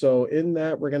 And so in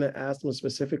that, we're going to ask them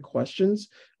specific questions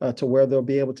to where they'll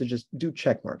be able to just do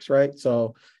check marks, right?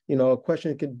 So, a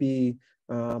question could be,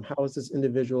 how is this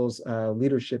individual's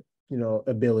leadership,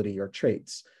 ability or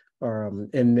traits?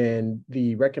 And then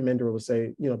the recommender will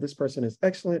say, this person is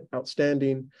excellent,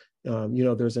 outstanding.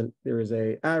 There is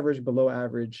a average, below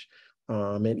average,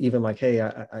 and even like, hey,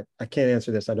 I can't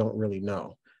answer this. I don't really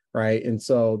know, right? And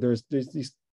so there's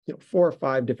these 4 or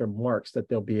 5 different marks that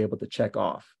they'll be able to check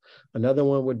off. Another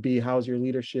one would be, how's your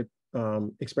leadership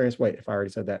experience? Wait, if I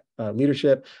already said that,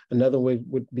 leadership. Another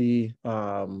would be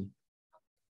how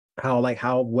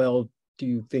well do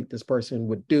you think this person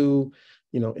would do,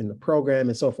 in the program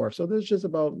and so forth. So there's just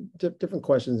about different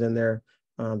questions in there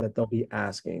that they'll be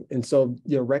asking. And so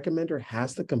your recommender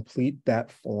has to complete that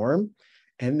form.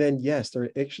 And then, yes,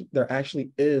 there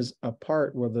actually is a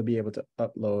part where they'll be able to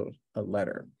upload a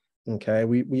letter. Okay,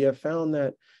 we have found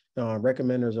that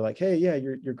recommenders are like, hey, yeah,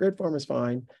 your grid form is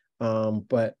fine,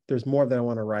 but there's more that I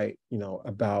want to write,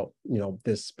 about,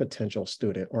 this potential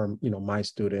student or, my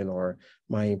student or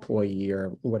my employee or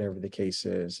whatever the case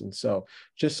is. And so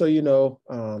just so you know,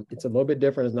 it's a little bit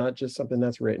different. It's not just something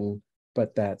that's written,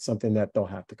 but that's something that they'll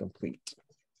have to complete.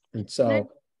 And so,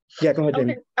 yeah, go ahead,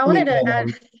 Jamie.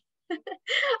 Okay.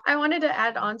 I wanted to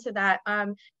add on to that.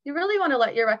 You really want to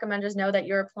let your recommenders know that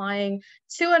you're applying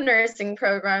to a nursing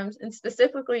program, and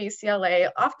specifically UCLA.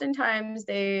 Oftentimes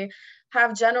they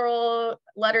have general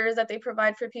letters that they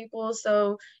provide for people.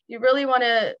 So you really want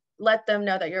to let them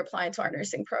know that you're applying to our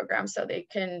nursing program so they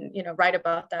can, write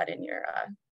about that in your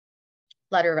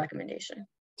letter recommendation.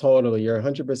 Totally. You're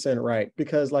 100% right.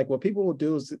 Because like what people will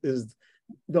do is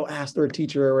they'll ask their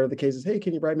teacher or whatever the case is, hey,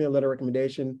 can you write me a letter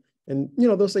recommendation? And,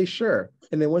 they'll say, sure.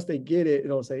 And then once they get it,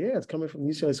 it'll say, yeah, it's coming from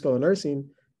UCLA School of Nursing.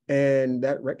 And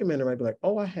that recommender might be like,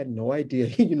 oh, I had no idea,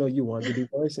 you wanted to do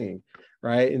nursing,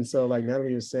 right? And so like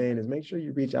Natalie was saying is make sure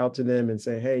you reach out to them and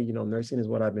say, hey, nursing is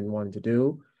what I've been wanting to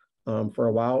do for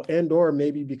a while. And or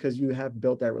maybe because you have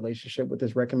built that relationship with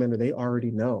this recommender, they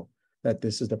already know that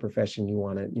this is the profession you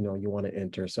want to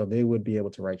enter. So they would be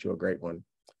able to write you a great one.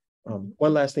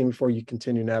 One last thing before you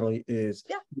continue, Natalie, is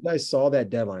you guys saw that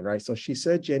deadline, right? So she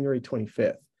said January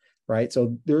 25th, right?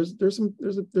 So there's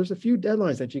a few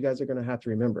deadlines that you guys are going to have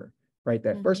to remember, right?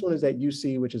 That first one is at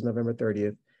UC, which is November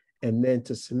 30th. And then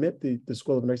to submit the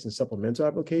School of Nursing supplemental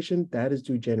application, that is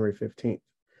due January 15th.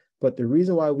 But the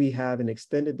reason why we have an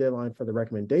extended deadline for the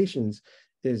recommendations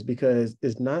is because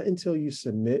it's not until you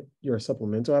submit your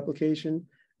supplemental application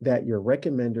that your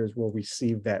recommenders will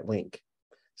receive that link.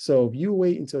 So if you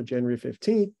wait until January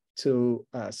 15th to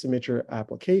submit your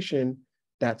application,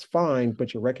 that's fine,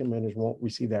 but your recommenders won't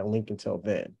receive that link until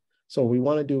then. So what we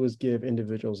want to do is give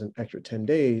individuals an extra 10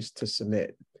 days to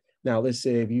submit. Now, let's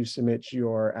say if you submit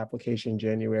your application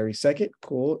January 2nd,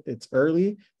 cool, it's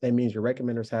early. That means your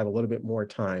recommenders have a little bit more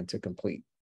time to complete.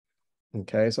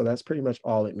 Okay, so that's pretty much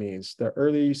all it means. The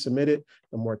earlier you submit it,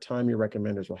 the more time your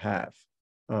recommenders will have.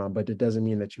 But it doesn't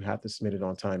mean that you have to submit it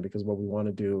on time, because what we want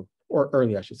to do, or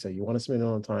early, I should say, you want to submit it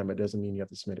on time, but it doesn't mean you have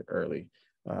to submit it early.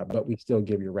 But we still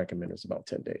give your recommenders about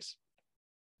 10 days.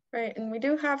 Right, and we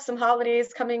do have some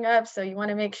holidays coming up, so you want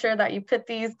to make sure that you put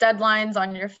these deadlines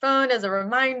on your phone as a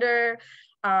reminder.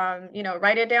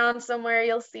 Write it down somewhere,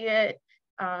 you'll see it,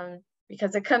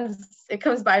 because it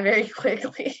comes by very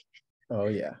quickly. Oh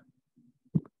yeah.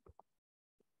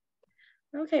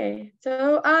 Okay,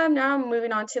 so now I'm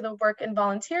moving on to the work and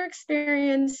volunteer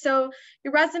experience. So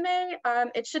your resume,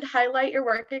 it should highlight your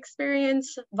work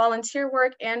experience, volunteer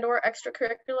work, and or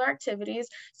extracurricular activities.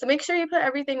 So make sure you put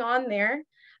everything on there.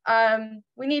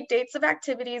 We need dates of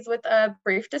activities with a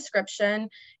brief description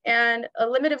and a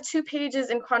limit of 2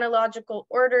 pages in chronological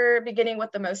order, beginning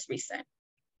with the most recent.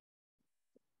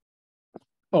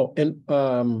 Oh, and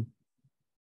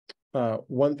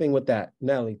one thing with that,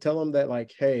 Natalie, tell them that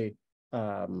like, hey,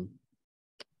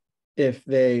 if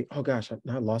they, oh gosh,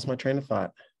 I lost my train of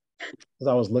thought because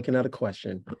I was looking at a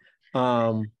question.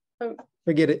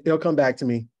 Forget it, it'll come back to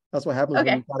me. That's what happens when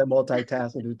you try to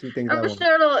multitask and do 2 things at once. I'm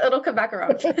sure it'll come back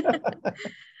around.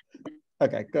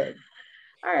 Okay, good.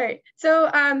 All right, so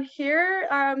here,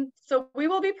 so we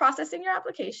will be processing your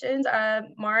applications,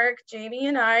 Mark, Jamie,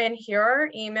 and I, and here are our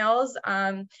emails.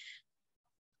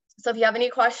 So if you have any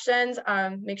questions,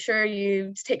 make sure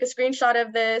you take a screenshot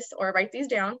of this or write these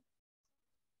down.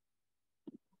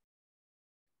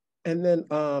 And then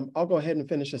I'll go ahead and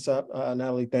finish this up,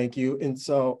 Natalie, thank you. And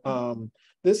so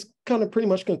this kind of pretty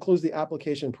much concludes the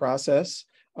application process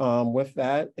with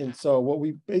that. And so what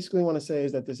we basically want to say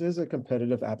is that this is a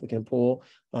competitive applicant pool.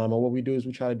 And what we do is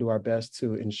we try to do our best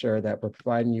to ensure that we're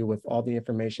providing you with all the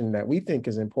information that we think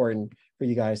is important for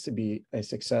you guys to be a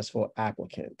successful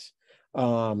applicant.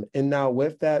 And now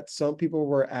with that, some people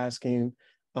were asking,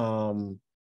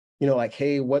 you know, like,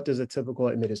 hey, what does a typical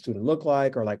admitted student look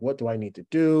like? Or like, what do I need to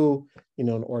do, you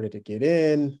know, in order to get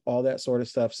in, all that sort of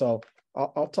stuff. So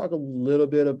I'll talk a little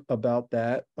bit about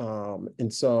that.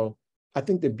 And so I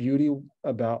think the beauty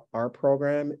about our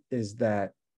program is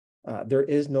that there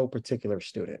is no particular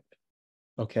student.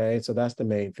 Okay, so that's the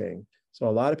main thing. So a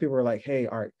lot of people are like, hey,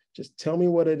 all right, just tell me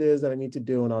what it is that I need to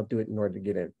do and I'll do it in order to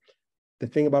get in. The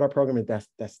thing about our program is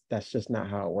that's just not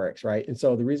how it works, right? And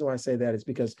so the reason why I say that is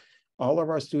because all of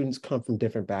our students come from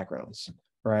different backgrounds,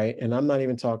 right? And I'm not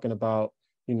even talking about,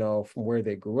 you know, from where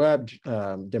they grew up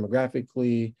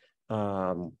demographically,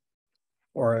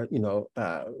 or, you know,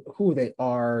 who they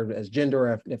are as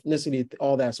gender, ethnicity,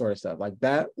 all that sort of stuff. Like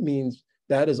that means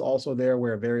that is also there.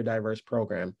 We're a very diverse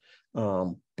program,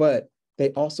 but they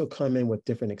also come in with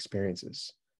different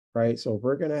experiences, right? So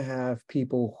we're gonna have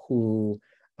people who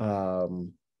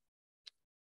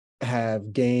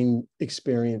have gained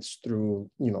experience through,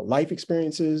 you know, life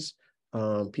experiences,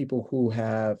 people who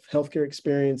have healthcare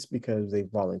experience because they've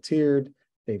volunteered,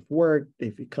 they've worked,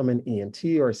 they've become an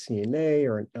EMT or a CNA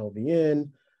or an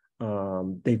LVN,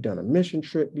 they've done a mission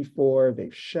trip before,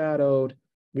 they've shadowed.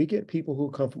 We get people who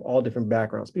come from all different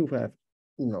backgrounds, people who have,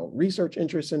 you know, research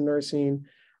interests in nursing.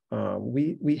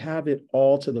 We have it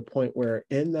all to the point where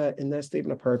in that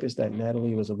statement of purpose that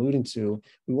Natalie was alluding to,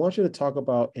 we want you to talk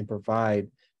about and provide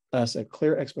us a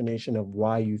clear explanation of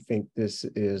why you think this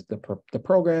is the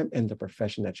program and the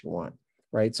profession that you want,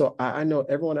 right? So I know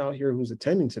everyone out here who's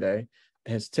attending today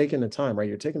has taken the time, right?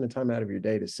 You're taking the time out of your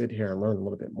day to sit here and learn a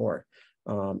little bit more.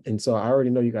 And so I already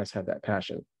know you guys have that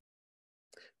passion,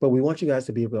 but we want you guys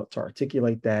to be able to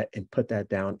articulate that and put that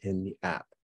down in the app,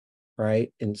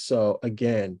 right? And so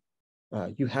again,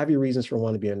 you have your reasons for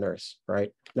wanting to be a nurse,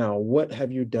 right? Now, what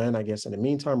have you done, I guess, in the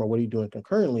meantime, or what are you doing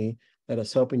concurrently that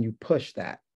is helping you push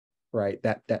that, right?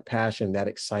 That passion, that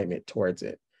excitement towards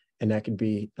it. And that could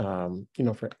be, you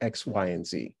know, for X, Y, and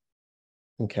Z.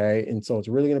 Okay. And so it's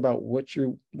really about what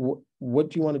you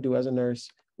want to do as a nurse,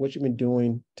 what you've been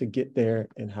doing to get there,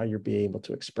 and how you're being able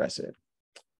to express it.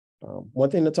 One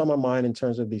thing that's on my mind in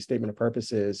terms of the statement of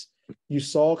purpose is you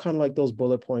saw kind of like those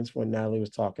bullet points when Natalie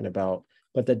was talking about,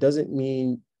 but that doesn't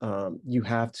mean you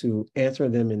have to answer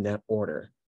them in that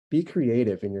order. Be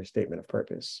creative in your statement of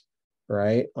purpose,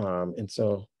 right? And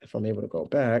so if I'm able to go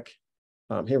back,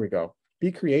 here we go.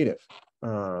 Be creative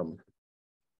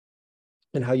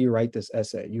in how you write this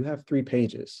essay. You have 3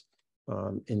 pages.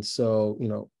 And so, you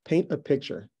know, paint a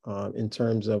picture in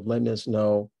terms of letting us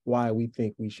know why we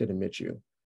think we should admit you.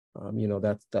 You know,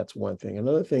 that's one thing.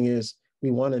 Another thing is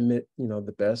we want to admit, you know,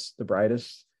 the best, the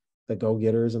brightest, the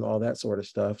go-getters and all that sort of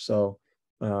stuff. So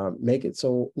make it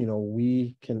so, you know,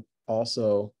 we can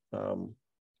also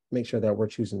make sure that we're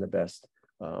choosing the best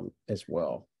as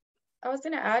well. I was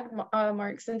going to add,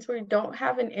 Mark, since we don't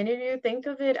have an interview, think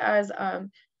of it as,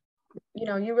 you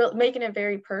know, you're making it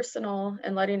very personal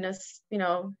and letting us, you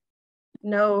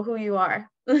know who you are.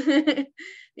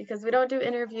 Because we don't do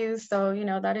interviews, so you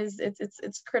know that is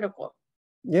it's critical.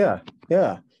 Yeah.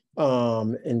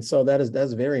 And so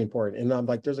that's very important. And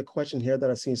like there's a question here that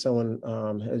I've seen someone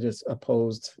has just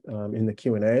posed in the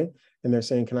Q&A, and they're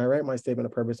saying, can I write my statement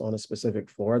of purpose on a specific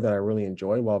floor that I really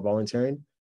enjoy while volunteering?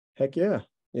 Heck yeah.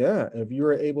 If you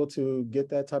were able to get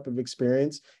that type of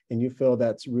experience and you feel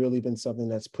that's really been something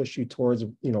that's pushed you towards,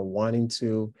 you know, wanting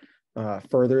to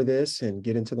further this and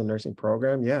get into the nursing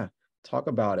program, yeah, talk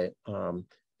about it.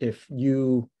 If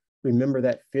you remember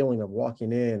that feeling of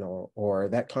walking in or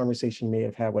that conversation you may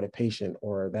have had with a patient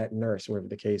or that nurse, whatever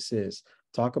the case is,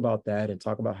 talk about that and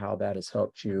talk about how that has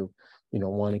helped you, you know,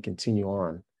 want to continue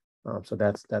on. So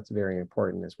that's very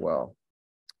important as well.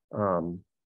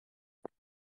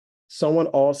 Someone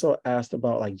also asked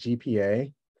about like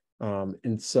GPA.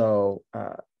 And so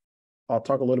I'll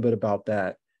talk a little bit about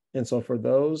that. And so for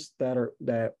those that are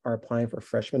applying for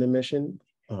freshman admission,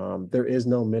 there is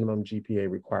no minimum GPA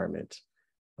requirement.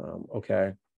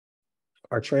 Okay.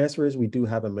 Our transfers, we do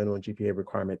have a minimum GPA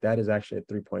requirement. That is actually at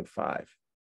 3.5.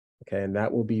 Okay, and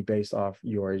that will be based off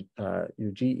your GEs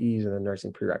and the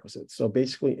nursing prerequisites. So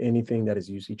basically anything that is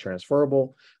UC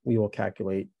transferable, we will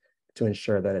calculate to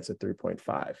ensure that it's a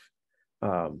 3.5.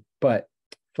 But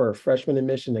for freshman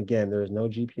admission, again, there is no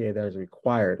GPA that is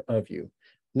required of you.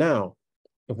 Now,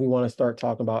 if we want to start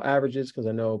talking about averages, because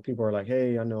I know people are like,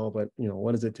 hey, I know, but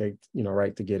what does it take,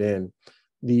 right, to get in?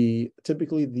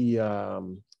 Typically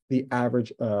the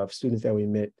average of students that we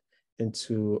admit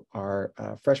into our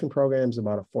freshman program is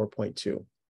about a 4.2.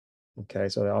 Okay,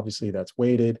 so obviously that's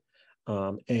weighted.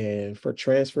 And for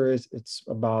transfers, it's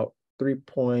about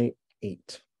 3.8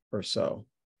 or so.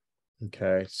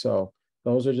 Okay, so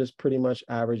those are just pretty much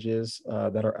averages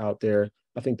that are out there.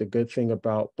 I think the good thing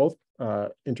about both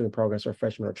entering programs or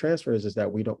freshman or transfers is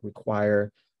that we don't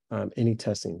require any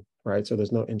testing, right? So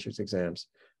there's no entrance exams,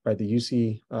 right? The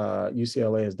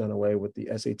UCLA has done away with the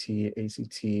SAT,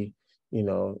 ACT,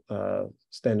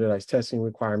 standardized testing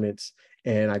requirements.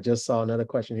 And I just saw another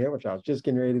question here, which I was just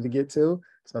getting ready to get to.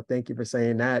 So thank you for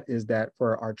saying that, is that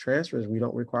for our transfers, we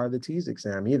don't require the TEAS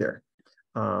exam either.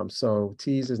 So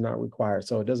TEAS is not required.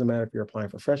 So it doesn't matter if you're applying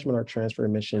for freshman or transfer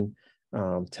admission,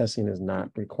 testing is not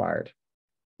required.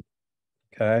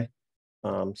 Okay.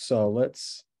 So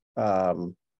let's,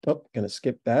 gonna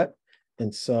skip that.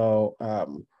 And so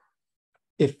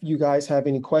if you guys have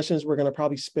any questions, we're gonna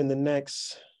probably spend the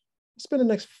next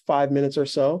 5 minutes or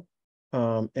so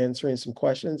answering some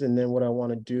questions. And then what I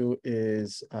want to do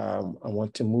is I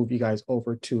want to move you guys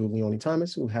over to Leonie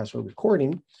Thomas, who has her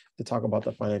recording, to talk about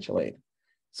the financial aid.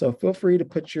 So feel free to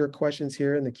put your questions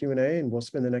here in the Q&A, and we'll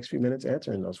spend the next few minutes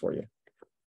answering those for you.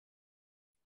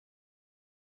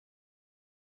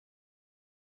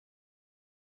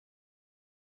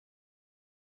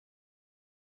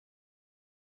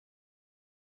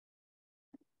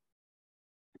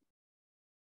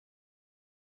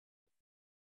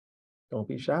 Don't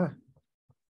be shy.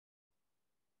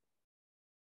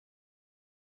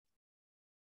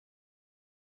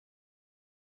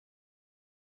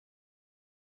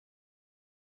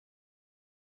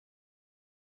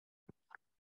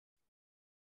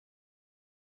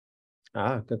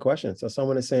 Good question. So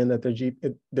someone is saying that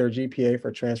their GPA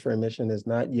for transfer admission is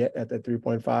not yet at the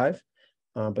 3.5,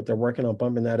 but they're working on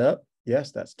bumping that up.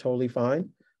 Yes, that's totally fine.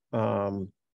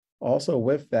 Also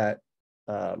with that,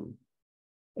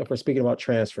 if we're speaking about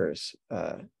transfers,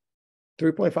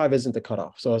 3.5 isn't the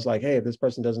cutoff. So it's like, hey, if this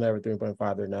person doesn't have a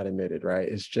 3.5, they're not admitted, right?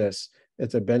 It's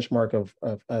a benchmark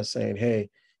of us saying, hey,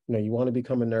 you want to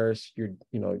become a nurse, you're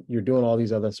doing all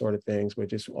these other sort of things, but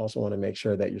just also want to make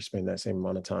sure that you're spending that same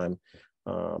amount of time,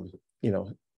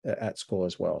 at school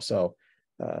as well. So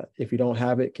if you don't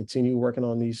have it, continue working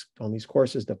on these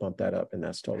courses to bump that up, and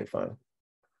that's totally fine.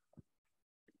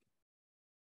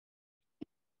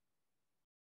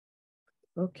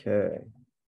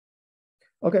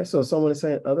 Okay, so someone is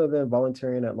saying, other than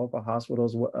volunteering at local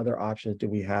hospitals, what other options do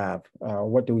we have?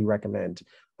 What do we recommend?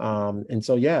 And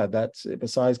so, yeah, that's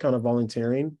besides kind of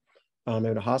volunteering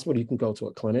at a hospital, you can go to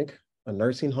a clinic, a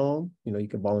nursing home, you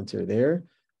can volunteer there.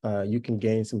 You can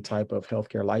gain some type of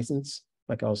healthcare license,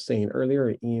 like I was saying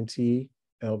earlier, EMT,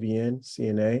 LVN,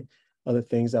 CNA, other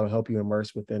things that will help you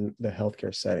immerse within the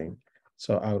healthcare setting.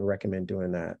 So I would recommend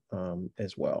doing that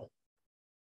as well.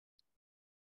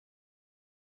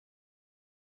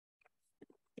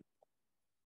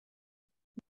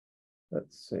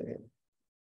 Let's see.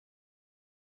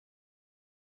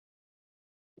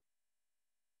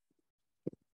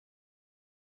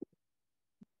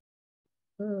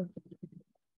 Let's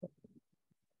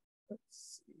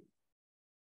see.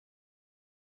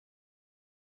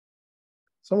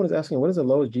 Someone is asking, what is the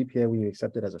lowest GPA we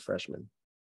accepted as a freshman?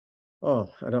 Oh,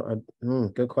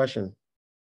 good question.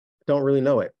 Don't really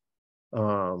know it.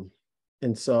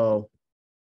 And so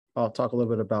I'll talk a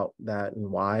little bit about that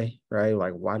and why, right?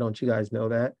 Like, why don't you guys know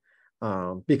that?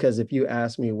 Because if you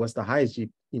ask me what's the highest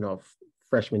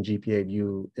freshman GPA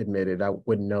you admitted, I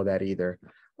wouldn't know that either.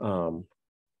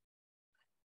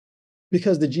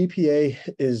 Because the GPA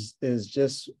is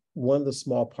just one of the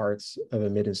small parts of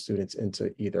admitting students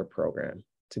into either program,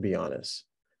 to be honest.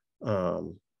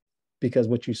 Because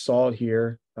what you saw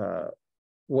here,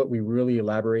 what we really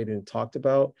elaborated and talked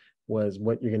about was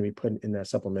what you're going to be putting in that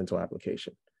supplemental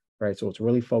application, right? So it's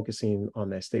really focusing on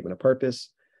that statement of purpose,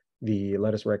 the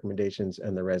letters of recommendations,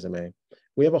 and the resume.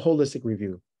 We have a holistic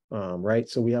review, right?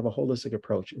 So we have a holistic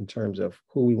approach in terms of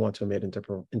who we want to admit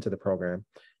into the program.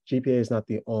 GPA is not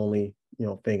the only,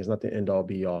 thing. It's not the end all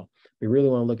be all. We really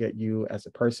want to look at you as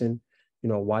a person,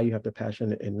 why you have the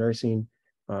passion in nursing,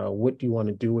 what do you want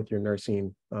to do with your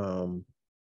nursing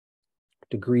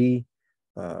degree,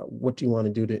 what do you want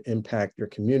to do to impact your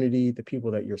community, the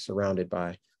people that you're surrounded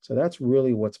by? So that's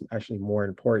really what's actually more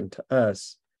important to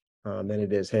us than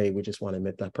it is, hey, we just want to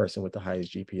admit that person with the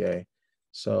highest GPA.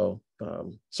 So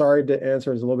sorry, the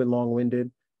answer is a little bit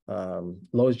long-winded.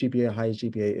 Lowest GPA, highest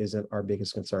GPA isn't our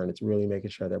biggest concern. It's really making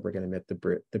sure that we're going to admit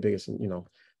the biggest,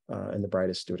 and the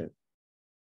brightest student.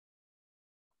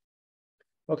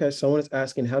 Okay, someone is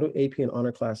asking, how do AP and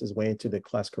honor classes weigh into the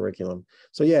class curriculum?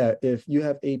 So yeah, if you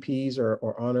have APs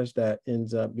or honors that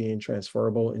ends up being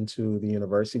transferable into the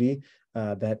university,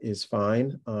 that is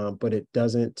fine, but it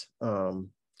doesn't, and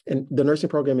the nursing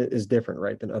program is different,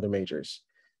 right, than other majors.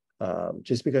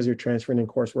 Just because you're transferring in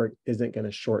coursework isn't going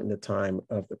to shorten the time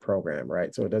of the program,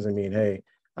 right? So it doesn't mean, hey,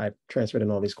 I've transferred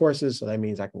in all these courses, so that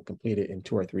means I can complete it in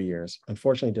 2 or 3 years.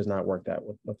 Unfortunately, it does not work that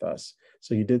with us.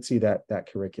 So you did see that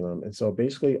curriculum. And so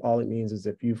basically all it means is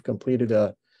if you've completed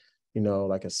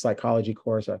like a psychology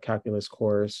course or a calculus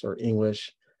course or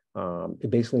English, it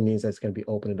basically means that it's going to be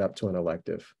opened up to an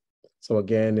elective. So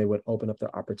again, it would open up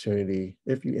the opportunity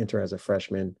if you enter as a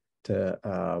freshman to,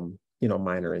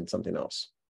 minor in something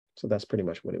else. So that's pretty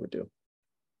much what it would do.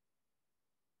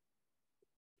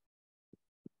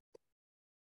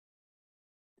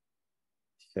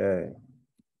 Okay.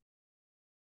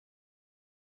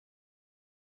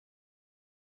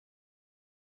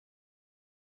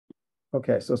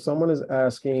 Okay, so someone is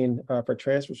asking for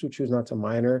transfers who choose not to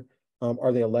minor,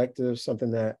 are the electives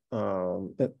something that,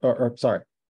 sorry,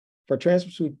 for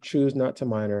transfers who choose not to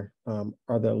minor,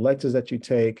 are the electives that you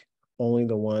take only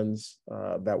the ones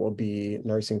that will be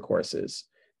nursing courses?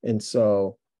 And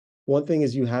so one thing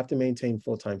is you have to maintain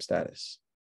full-time status.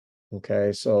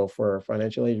 Okay, so for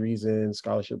financial aid reasons,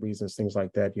 scholarship reasons, things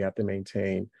like that, you have to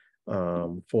maintain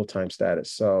full-time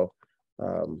status. So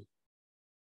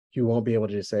you won't be able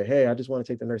to just say, hey, I just want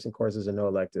to take the nursing courses and no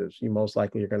electives. You most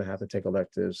likely are going to have to take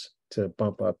electives to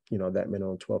bump up, that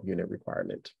minimum 12 unit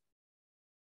requirement.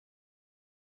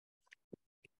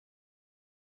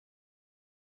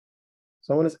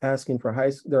 Someone is asking for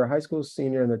they're a high school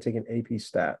senior and they're taking AP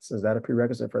stats. Is that a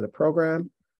prerequisite for the program?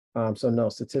 So no,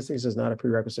 statistics is not a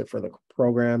prerequisite for the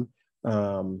program.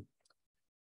 But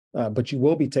you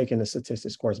will be taking a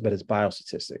statistics course, but it's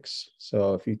biostatistics.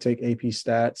 So if you take AP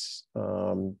stats,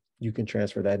 you can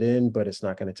transfer that in, but it's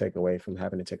not going to take away from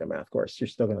having to take a math course. You're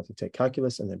still going to have to take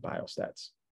calculus and then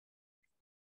biostats.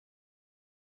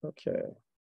 Okay.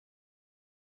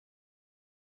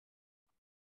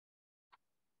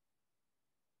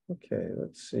 Okay,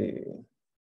 let's see.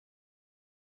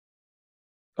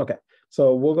 Okay,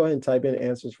 so we'll go ahead and type in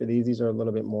answers for these. These are a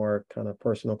little bit more kind of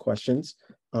personal questions,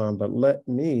 but let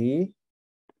me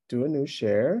do a new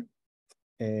share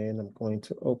and I'm going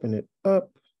to open it up.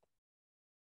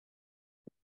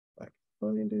 I can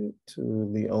find it to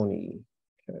Leonie.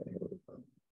 Okay, here we go.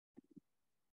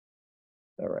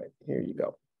 All right, here you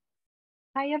go.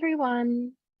 Hi,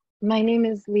 everyone. My name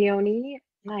is Leonie,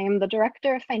 and I am the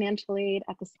Director of Financial Aid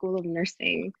at the School of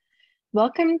Nursing.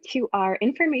 Welcome to our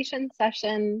information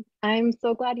session. I'm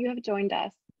so glad you have joined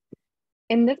us.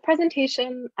 In this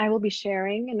presentation, I will be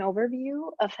sharing an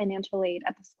overview of financial aid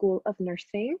at the School of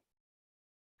Nursing.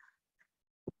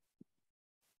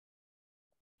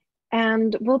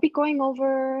 And we'll be going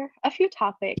over a few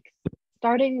topics,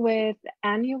 starting with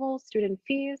annual student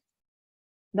fees,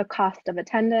 the cost of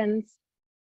attendance,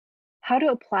 how to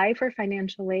apply for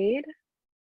financial aid,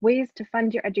 ways to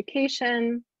fund your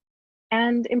education,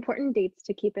 and important dates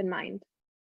to keep in mind.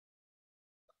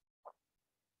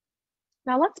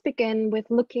 Now let's begin with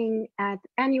looking at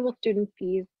annual student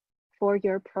fees for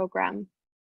your program.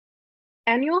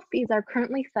 Annual fees are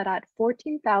currently set at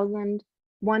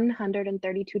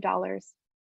 $14,132.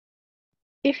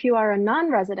 If you are a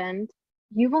non-resident,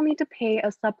 you will need to pay a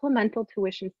supplemental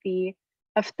tuition fee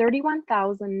of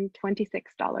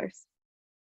 $31,026.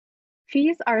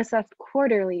 Fees are assessed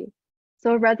quarterly,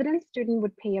 so a resident student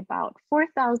would pay about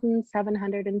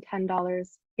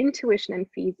 $4,710 in tuition and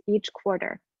fees each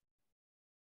quarter.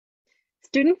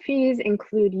 Student fees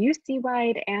include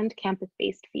UC-wide and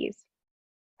campus-based fees.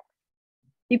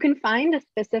 You can find a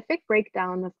specific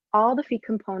breakdown of all the fee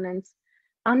components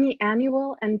on the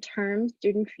annual and term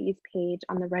student fees page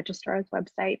on the registrar's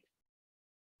website.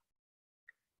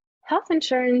 Health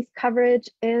insurance coverage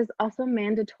is also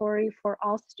mandatory for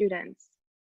all students.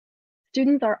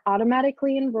 Students are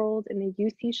automatically enrolled in the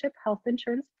UC SHIP health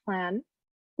insurance plan,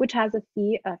 which has a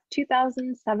fee of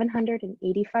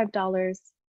 $2,785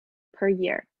 per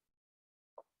year.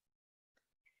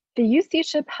 The UC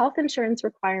SHIP health insurance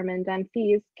requirement and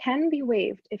fees can be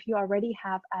waived if you already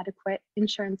have adequate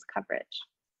insurance coverage.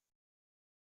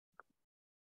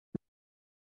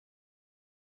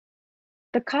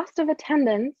 The cost of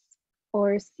attendance,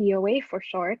 or COA for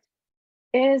short,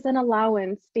 is an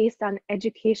allowance based on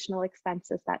educational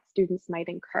expenses that students might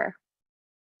incur.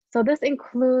 So this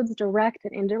includes direct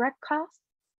and indirect costs,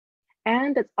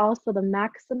 and it's also the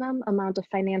maximum amount of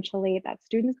financial aid that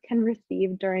students can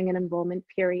receive during an enrollment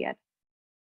period.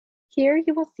 Here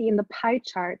you will see in the pie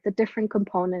chart the different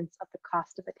components of the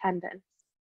cost of attendance.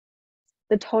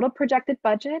 The total projected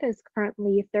budget is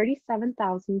currently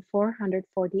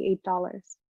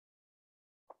 $37,448.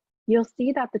 You'll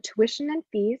see that the tuition and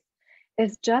fees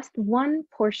is just one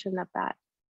portion of that.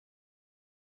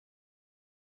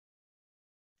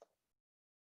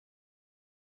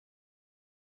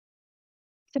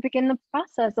 To begin the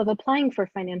process of applying for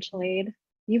financial aid,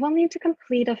 you will need to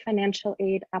complete a financial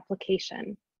aid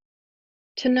application.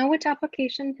 To know which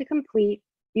application to complete,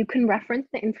 you can reference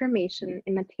the information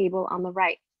in the table on the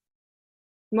right.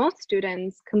 Most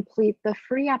students complete the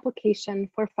free application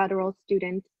for federal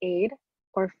student aid,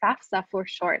 or FAFSA for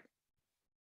short.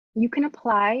 You can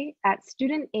apply at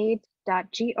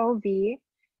studentaid.gov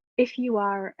if you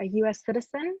are a US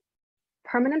citizen,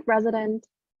 permanent resident,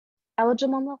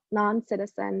 eligible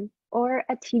non-citizen, or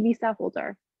a T visa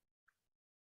holder.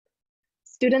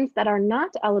 Students that are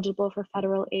not eligible for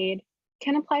federal aid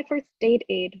can apply for state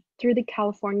aid through the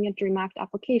California DREAM Act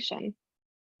application.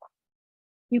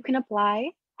 You can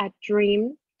apply at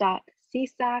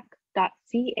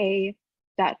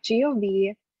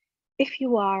dream.csac.ca.gov if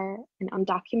you are an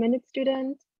undocumented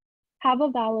student, have a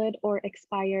valid or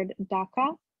expired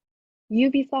DACA, U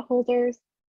visa holders,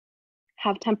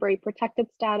 have temporary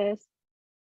protected status,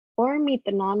 or meet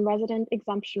the non-resident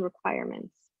exemption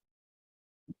requirements.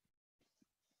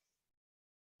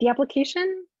 The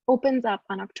application opens up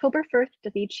on October 1st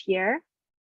of each year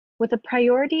with a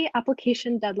priority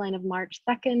application deadline of March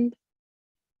 2nd.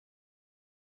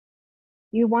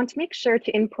 You want to make sure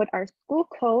to input our school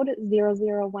code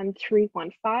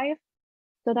 001315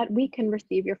 so that we can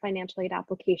receive your financial aid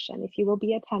application if you will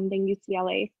be attending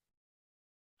UCLA.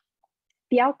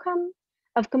 The outcome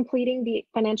of completing the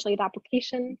financial aid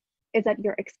application is that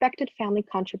your expected family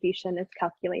contribution is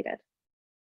calculated,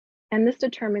 and this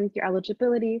determines your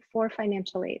eligibility for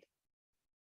financial aid.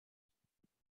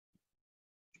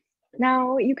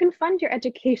 Now, you can fund your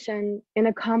education in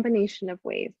a combination of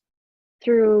ways,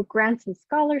 through grants and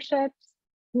scholarships,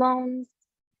 loans,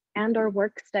 and or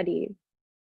work study.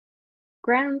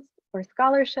 Grants or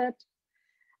scholarships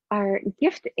are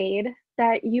gift aid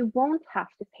that you won't have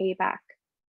to pay back.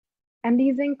 And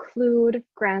these include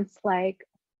grants like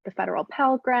the federal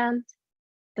Pell Grant,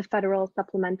 the Federal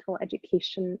Supplemental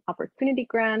Education Opportunity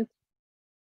Grant,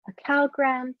 a Cal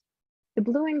Grant, the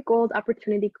Blue and Gold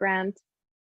Opportunity Grant,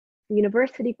 the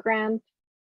University Grant,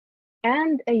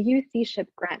 and a UC-SHIP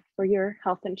grant for your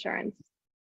health insurance.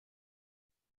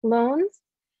 Loan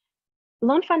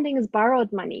funding is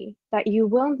borrowed money that you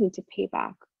will need to pay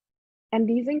back. And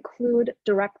these include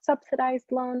direct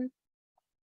subsidized loan,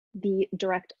 the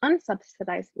direct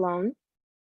unsubsidized loan,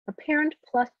 a Parent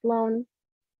Plus loan,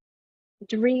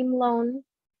 Dream loan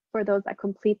for those that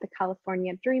complete the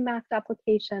California DREAM Act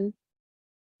application,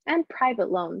 and private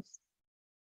loans.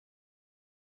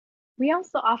 We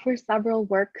also offer several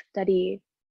work study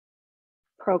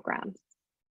programs,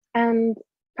 and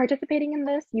participating in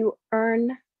this, you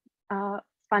earn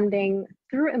funding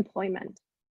through employment.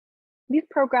 These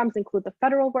programs include the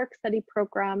Federal Work Study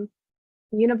Program,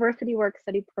 University Work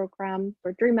Study Program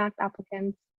for DREAM Act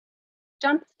applicants,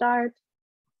 Jumpstart,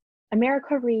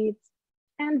 America Reads,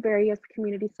 and various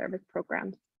community service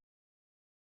programs.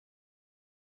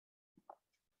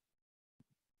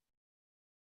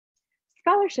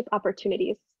 Scholarship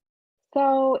opportunities.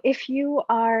 So if you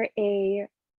are a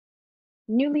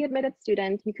newly admitted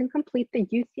student, you can complete the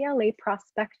UCLA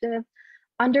prospective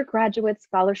undergraduate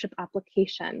scholarship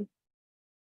application.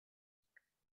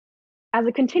 As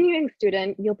a continuing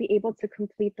student, you'll be able to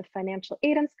complete the financial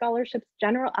aid and scholarships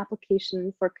general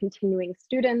application for continuing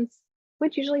students,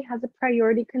 which usually has a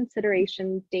priority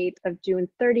consideration date of June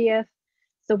 30th.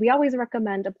 So we always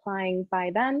recommend applying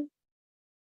by then.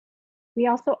 We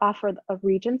also offer a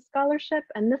Regent Scholarship,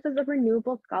 and this is a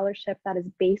renewable scholarship that is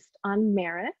based on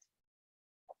merit.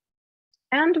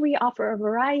 And we offer a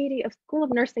variety of School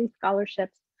of Nursing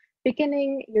scholarships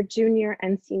beginning your junior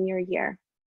and senior year.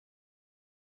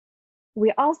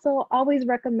 We also always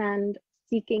recommend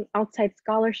seeking outside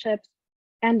scholarships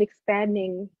and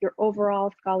expanding your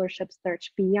overall scholarship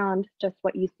search beyond just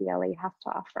what UCLA has to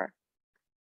offer.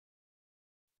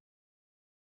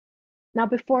 Now,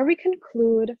 before we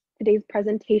conclude today's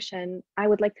presentation, I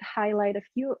would like to highlight a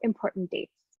few important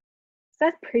dates. So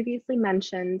as previously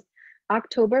mentioned,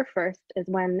 October 1st is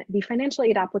when the financial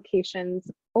aid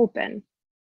applications open.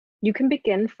 You can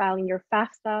begin filing your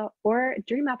FAFSA or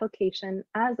DREAM application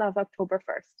as of October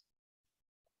 1st.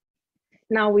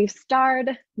 Now we've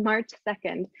started March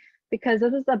 2nd because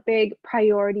this is a big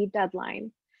priority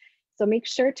deadline. So make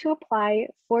sure to apply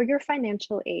for your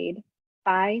financial aid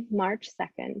by March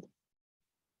 2nd.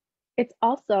 It's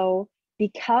also the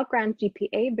Cal Grant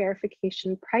GPA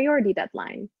verification priority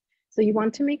deadline. So you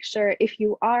want to make sure if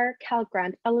you are Cal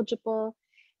Grant eligible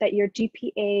that your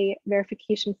GPA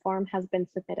verification form has been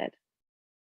submitted.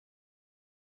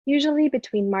 Usually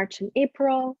between March and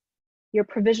April, your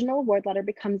provisional award letter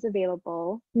becomes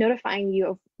available, notifying you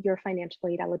of your financial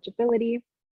aid eligibility.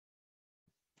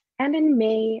 And in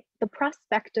May, the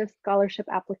prospective scholarship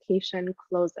application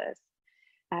closes.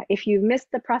 If you missed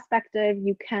the prospective,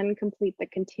 you can complete the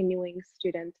continuing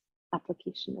student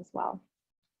application as well.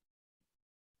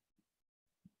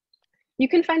 You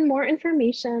can find more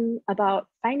information about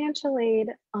financial aid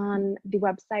on the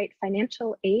website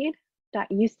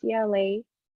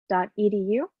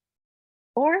financialaid.ucla.edu,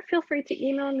 or feel free to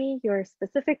email me your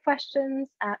specific questions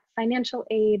at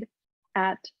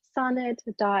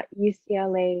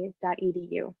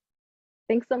financialaid@sonnet.ucla.edu.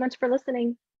 Thanks so much for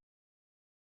listening.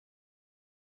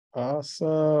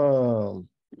 Awesome.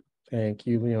 Thank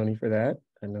you, Leonie, for that.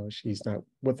 I know she's not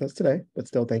with us today, but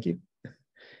still thank you.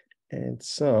 And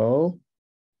so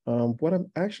what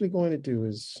I'm actually going to do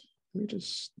is, let me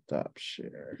just stop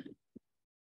share.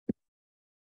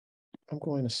 I'm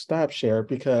going to stop share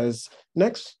because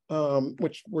next,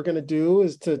 which we're going to do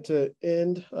is to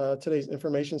end today's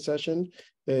information session,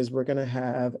 is we're going to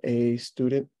have a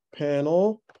student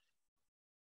panel.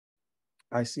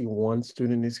 I see one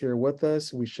student is here with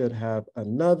us. We should have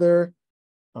another,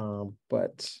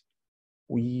 but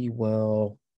we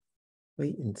will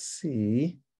wait and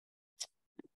see.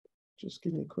 Just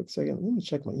give me a quick second. Let me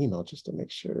check my email just to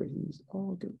make sure he's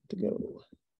all good to go.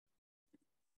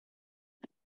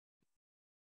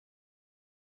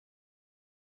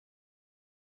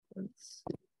 Let's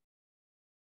see.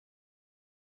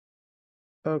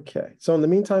 Okay, so in the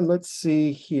meantime, let's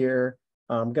see here.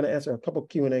 I'm going to answer a couple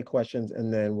Q&A questions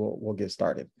and then we'll get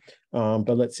started.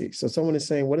 But let's see. So someone is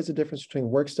saying, what is the difference between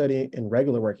work study and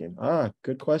regular working?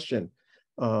 Good question.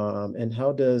 And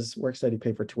how does work study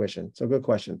pay for tuition? So good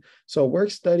question. So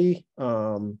work study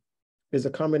is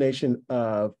a combination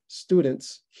of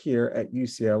students here at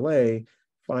UCLA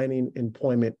finding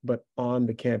employment, but on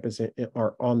the campus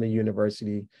or on the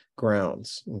university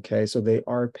grounds. Okay, so they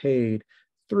are paid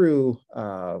through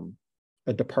a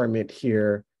department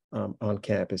here on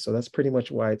campus. So that's pretty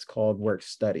much why it's called work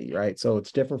study, right? So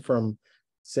it's different from,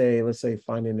 say, let's say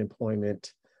finding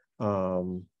employment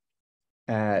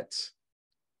at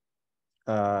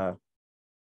a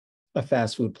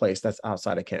fast food place that's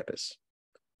outside of campus,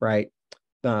 right?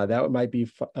 That might be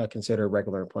considered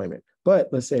regular employment. But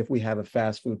let's say if we have a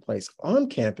fast food place on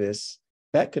campus,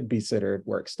 that could be considered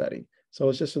work study. So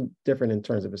it's just different in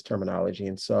terms of its terminology.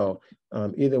 And so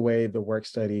either way, the work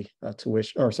study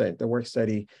tuition, or say the work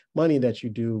study money that you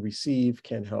do receive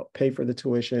can help pay for the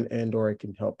tuition and/or it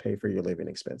can help pay for your living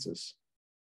expenses.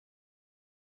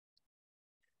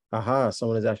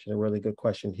 Someone is asking a really good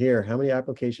question here. How many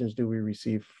applications do we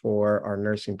receive for our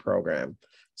nursing program?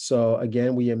 So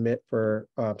again, we admit for,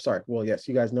 yes,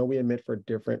 you guys know we admit for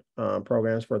different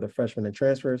programs for the freshmen and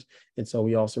transfers. And so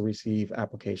we also receive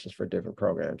applications for different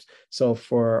programs. So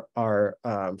for our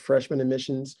freshman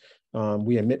admissions,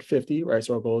 we admit 50, right?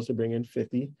 So our goal is to bring in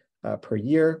 50 per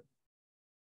year.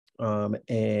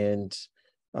 And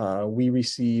we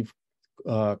receive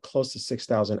close to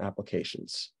 6,000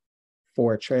 applications.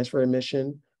 For transfer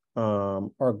admission,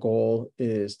 our goal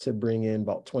is to bring in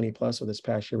about 20 plus. So this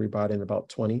past year, we brought in about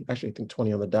 20, actually I think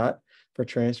 20 on the dot for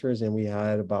transfers, and we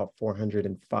had about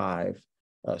 405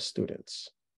 students.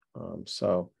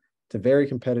 So it's a very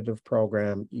competitive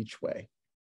program each way.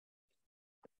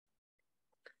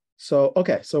 So,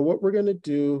 okay, so what we're gonna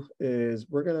do is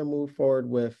we're gonna move forward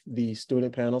with the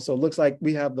student panel. So it looks like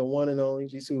we have the one and only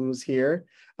Jisoo who's here.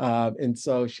 And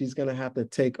so she's gonna have to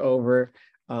take over.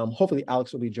 Hopefully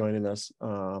Alex will be joining us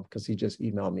because he just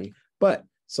emailed me. But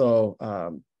so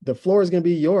the floor is going to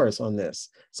be yours on this.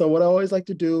 So what I always like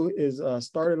to do is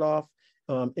start it off,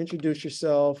 introduce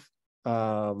yourself,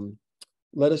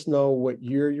 let us know what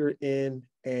year you're in,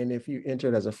 and if you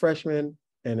entered as a freshman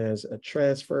and as a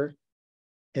transfer,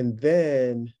 and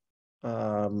then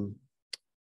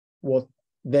we'll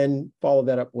then follow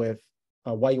that up with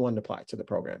why you wanted to apply to the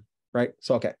program. Right.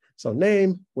 So, okay. So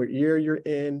name, what year you're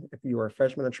in, if you were a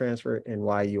freshman or transfer, and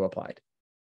why you applied.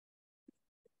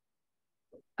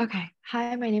 Okay.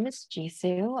 Hi, my name is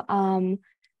Jisoo.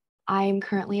 I'm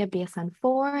currently a BSN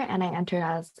 4 and I entered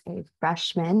as a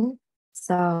freshman.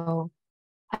 So,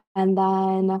 and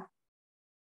then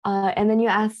you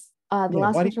asked, the Yeah,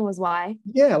 last why do question was why?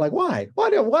 yeah, like why? Why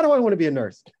do I want to be a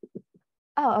nurse?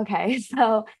 Oh, okay.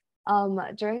 So,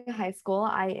 during high school,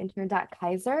 I interned at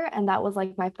Kaiser, and that was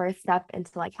like my first step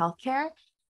into like healthcare.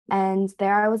 And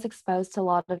there I was exposed to a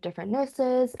lot of different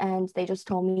nurses, and they just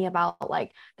told me about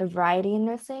like the variety in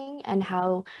nursing and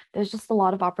how there's just a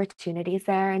lot of opportunities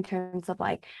there in terms of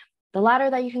like the ladder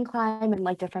that you can climb and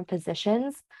like different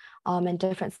positions, and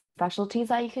different specialties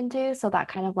that you can do. So that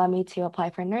kind of led me to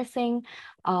apply for nursing.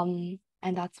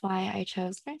 And that's why I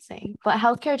chose nursing. But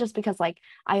healthcare just because like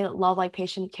I love like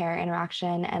patient care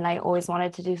interaction and I always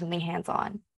wanted to do something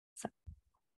hands-on. So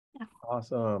yeah.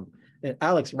 Awesome. And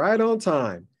Alex, right on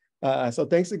time. So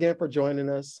thanks again for joining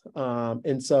us.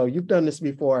 And so you've done this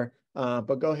before,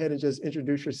 but go ahead and just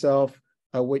introduce yourself,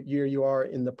 what year you are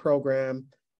in the program,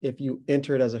 if you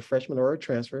entered as a freshman or a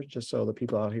transfer, just so the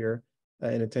people out here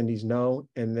and attendees know.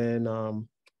 And then,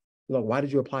 why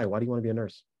did you apply? Why do you want to be a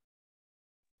nurse?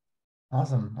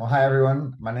 Awesome. Well, hi,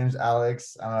 everyone. My name is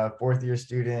Alex. I'm a fourth-year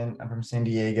student. I'm from San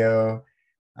Diego.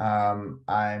 I'm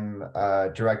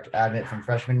a direct admit from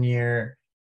freshman year.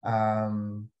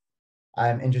 I'm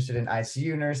interested in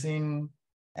ICU nursing,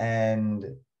 and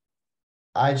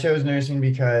I chose nursing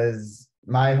because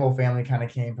my whole family kind of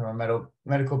came from a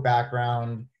medical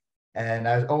background, and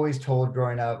I was always told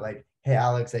growing up, like, "Hey,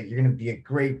 Alex, like you're gonna be a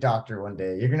great doctor one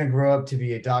day. You're gonna grow up to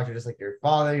be a doctor just like your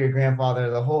father, your grandfather,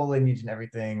 the whole lineage and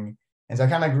everything." And so I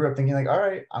kind of grew up thinking like, all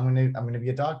right, I'm gonna be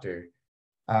a doctor.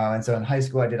 And so in high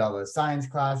school, I did all the science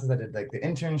classes. I did like the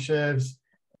internships.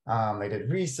 I did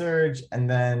research, and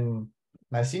then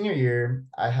my senior year,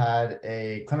 I had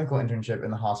a clinical internship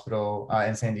in the hospital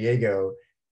in San Diego,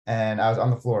 and I was on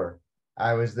the floor.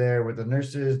 I was there with the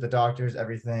nurses, the doctors,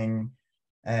 everything.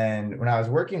 And when I was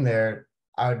working there,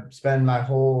 I would spend my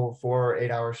whole 4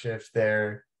 8 hour shifts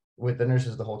there with the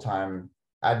nurses the whole time.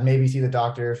 I'd maybe see the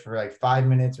doctor for like 5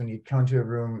 minutes when he'd come to a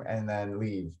room and then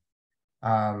leave.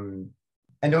 Um,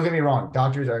 and don't get me wrong,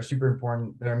 doctors are super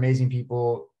important. They're amazing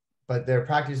people, but their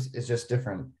practice is just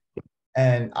different.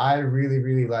 And I really,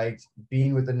 really liked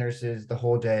being with the nurses the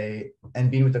whole day and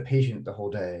being with the patient the whole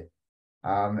day.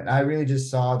 And I really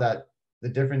just saw that the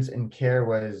difference in care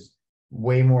was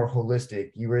way more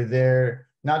holistic. You were there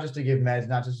not just to give meds,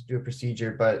 not just to do a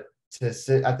procedure, but to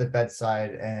sit at the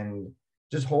bedside and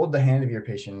just hold the hand of your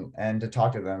patient and to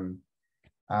talk to them.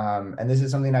 And this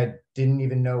is something I didn't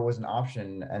even know was an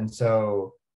option. And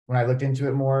so when I looked into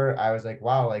it more, I was like,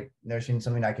 wow, like nursing is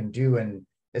something I can do. And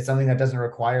it's something that doesn't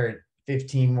require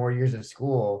 15 more years of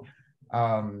school.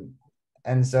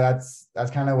 And so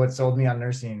that's kind of what sold me on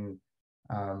nursing.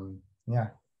 Yeah.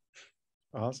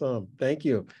 Awesome. Thank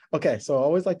you. Okay, so I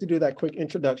always like to do that quick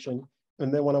introduction.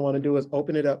 And then what I want to do is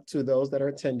open it up to those that are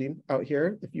attending out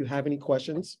here. If you have any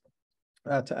questions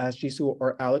to ask Jisoo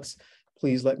or Alex,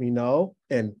 please let me know.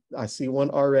 And I see one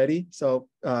already. So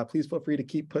please feel free to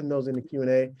keep putting those in the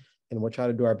Q&A and we'll try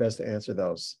to do our best to answer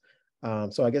those.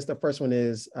 So I guess the first one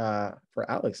is for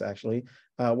Alex, actually.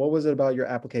 What was it about your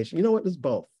application? You know what, it's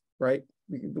both, right?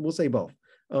 We'll say both.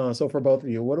 So for both of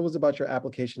you, what was about your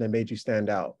application that made you stand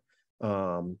out?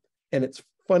 And it's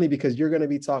funny because you're going to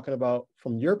be talking about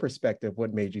from your perspective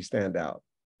what made you stand out,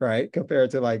 right?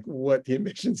 Compared to like what the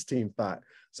admissions team thought.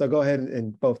 So go ahead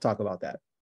and both talk about that.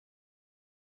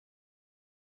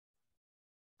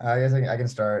 I guess I can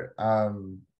start.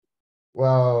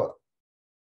 Well,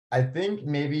 I think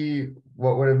maybe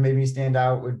what would have made me stand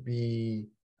out would be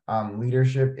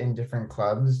leadership in different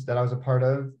clubs that I was a part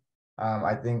of.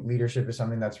 I think leadership is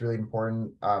something that's really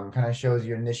important, kind of shows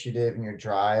your initiative and your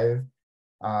drive.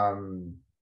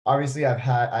 Obviously, I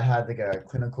had like a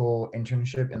clinical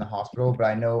internship in the hospital, but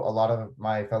I know a lot of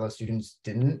my fellow students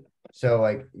didn't. So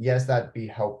like, yes, that'd be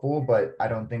helpful, but I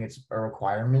don't think it's a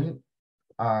requirement.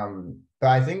 But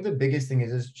I think the biggest thing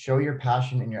is just show your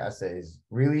passion in your essays.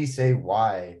 Really say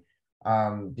why,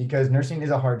 because nursing is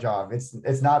a hard job.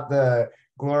 It's not the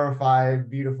glorified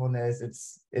beautifulness.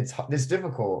 It's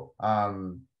difficult.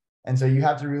 And so you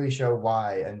have to really show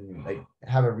why and like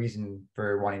have a reason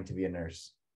for wanting to be a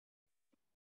nurse.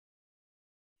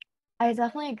 I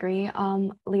definitely agree.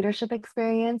 Leadership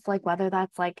experience, like whether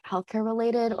that's like healthcare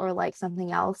related or like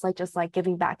something else, like just like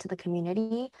giving back to the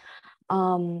community,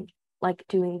 like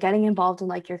getting involved in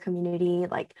like your community,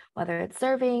 like whether it's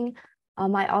serving.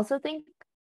 I also think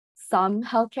some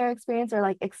healthcare experience or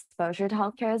like exposure to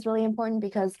healthcare is really important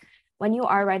because when you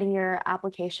are writing your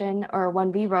application or when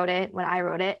I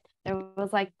wrote it, there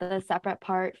was like the separate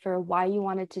part for why you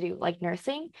wanted to do like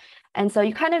nursing. And so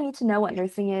you kind of need to know what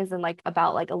nursing is and like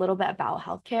about like a little bit about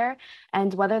healthcare,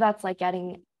 and whether that's like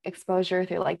getting exposure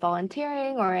through like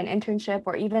volunteering or an internship,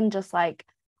 or even just like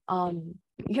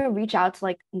you can reach out to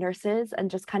like nurses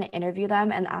and just kind of interview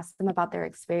them and ask them about their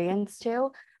experience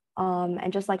too.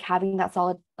 And just like having that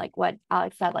solid, like what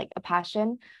Alex said, like a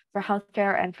passion for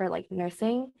healthcare and for like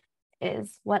nursing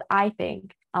is what I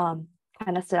think kind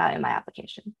of stood out in my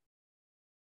application.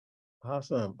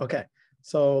 Awesome. Okay.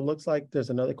 So it looks like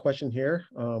there's another question here.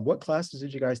 What classes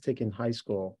did you guys take in high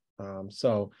school?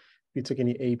 So if you took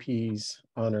any APs,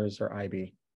 honors, or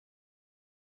IB?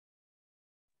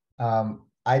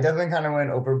 I definitely kind of went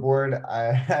overboard.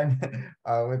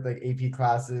 With like AP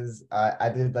classes. I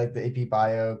did like the AP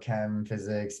Bio, Chem,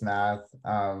 Physics, Math.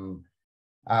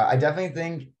 I definitely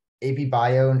think AP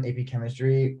Bio and AP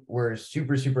Chemistry were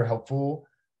super, super helpful.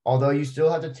 Although you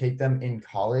still have to take them in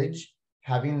college,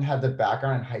 having had the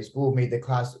background in high school made the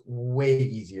class way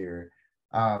easier.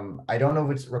 I don't know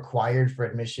if it's required for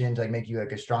admission to like make you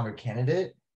like a stronger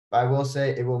candidate, but I will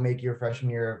say it will make your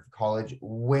freshman year of college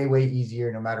way, way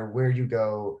easier no matter where you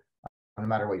go, no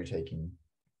matter what you're taking.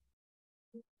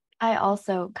 I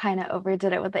also kind of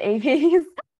overdid it with the APs.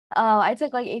 I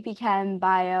took like AP Chem,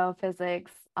 Bio,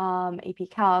 Physics, AP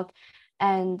Calc,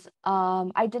 and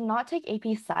I did not take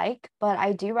AP Psych, but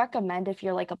I do recommend if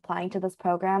you're like applying to this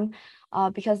program,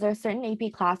 because there are certain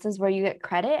AP classes where you get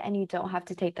credit and you don't have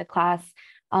to take the class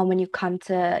when you come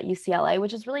to UCLA,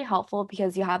 which is really helpful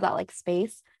because you have that like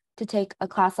space to take a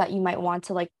class that you might want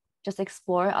to like just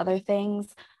explore other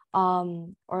things,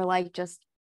 or like just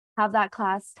have that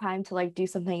class time to like do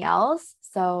something else.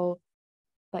 So,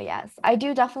 but yes, I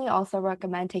do definitely also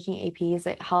recommend taking APs.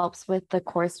 It helps with the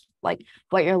course, like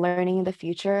what you're learning in the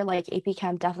future. Like AP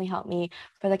Chem definitely helped me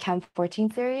for the Chem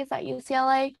 14 series at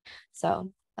UCLA.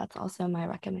 So that's also my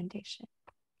recommendation.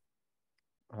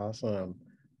 Awesome.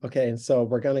 Okay, and so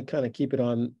we're going to kind of keep it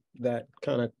on that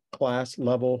kind of class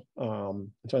level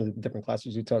in terms of the different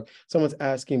classes you took. Someone's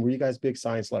asking, were you guys big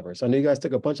science lovers? I know you guys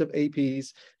took a bunch of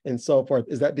APs and so forth.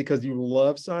 Is that because you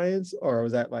love science, or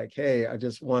was that like, hey, I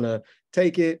just want to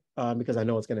take it because I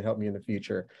know it's going to help me in the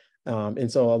future?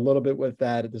 And so a little bit with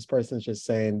that, this person's just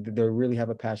saying that they really have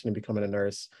a passion in becoming a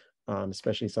nurse,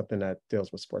 especially something that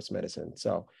deals with sports medicine.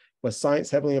 So was science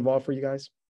heavily involved for you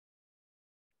guys?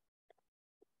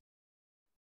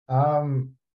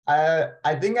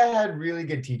 I think I had really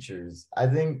good teachers. I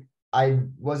think I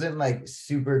wasn't like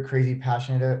super crazy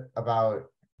passionate about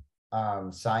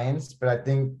science, but I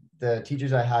think the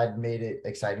teachers I had made it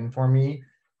exciting for me.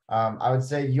 I would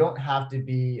say you don't have to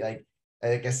be like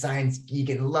a science geek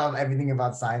and love everything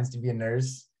about science to be a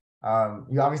nurse.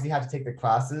 You obviously have to take the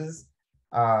classes,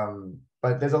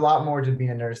 but there's a lot more to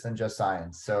being a nurse than just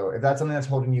science. So if that's something that's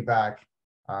holding you back,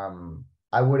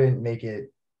 I wouldn't make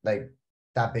it like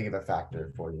that big of a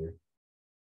factor for you.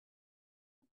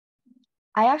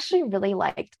 I actually really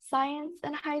liked science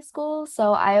in high school.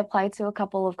 So I applied to a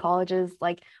couple of colleges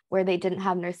like where they didn't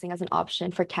have nursing as an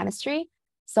option for chemistry.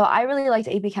 So I really liked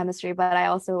AP chemistry, but I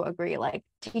also agree like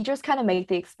teachers kind of make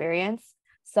the experience.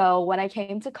 So when I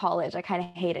came to college, I kind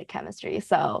of hated chemistry.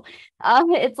 So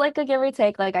it's like a give or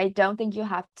take. Like I don't think you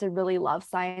have to really love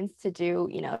science to do,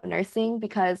 nursing,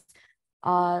 because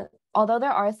although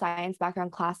there are science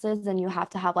background classes and you have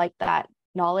to have like that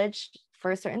knowledge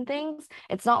for certain things,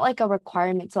 it's not like a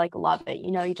requirement to like love it.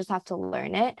 You just have to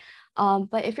learn it.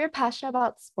 But if you're passionate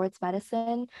about sports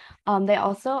medicine, they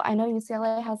also, I know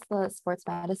UCLA has the sports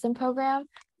medicine program,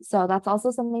 so that's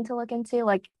also something to look into,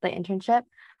 like the internship.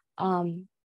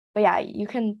 But yeah, you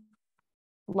can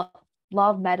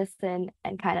love medicine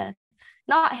and kind of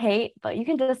not hate, but you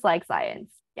can dislike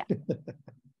science. Yeah.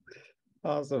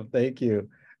 Awesome, thank you.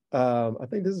 I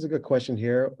think this is a good question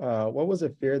here. What was a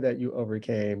fear that you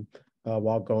overcame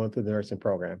while going through the nursing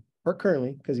program, or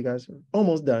currently, because you guys are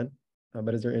almost done,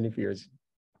 but is there any fears?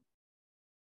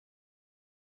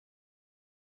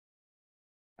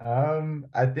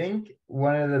 I think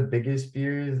one of the biggest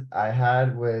fears I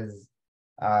had was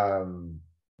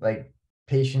like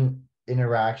patient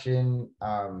interaction.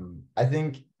 I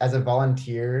think as a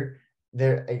volunteer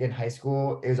there, like in high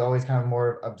school, it was always kind of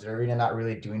more observing and not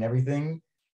really doing everything.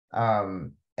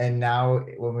 And now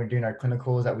when we're doing our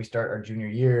clinicals that we start our junior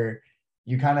year,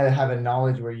 you kind of have a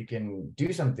knowledge where you can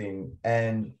do something,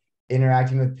 and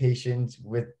interacting with patients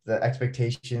with the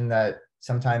expectation that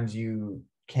sometimes you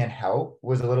can't help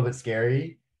was a little bit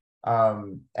scary.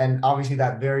 And obviously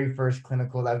that very first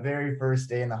clinical, that very first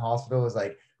day in the hospital was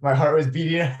like, my heart was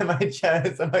beating in my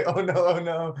chest. I'm like, oh no, oh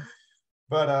no.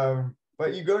 But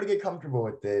but you go to get comfortable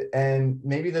with it. And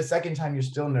maybe the second time you're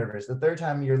still nervous, the third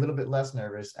time you're a little bit less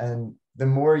nervous. And the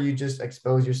more you just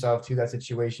expose yourself to that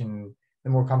situation,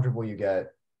 the more comfortable you get.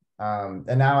 And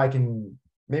now I can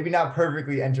maybe not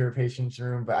perfectly enter a patient's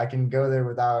room, but I can go there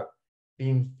without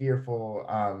being fearful,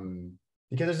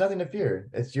 because there's nothing to fear.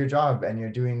 It's your job and you're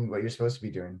doing what you're supposed to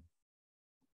be doing.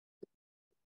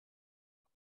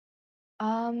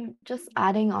 Just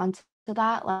adding on to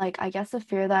that, like I guess the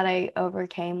fear that I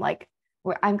overcame, like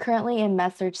I'm currently in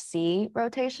med-surg C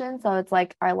rotation, so it's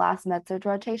like our last med-surg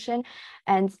rotation,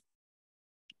 and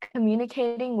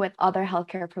communicating with other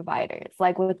healthcare providers,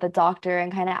 like with the doctor,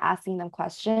 and kind of asking them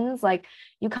questions. Like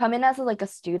you come in as like a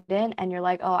student and you're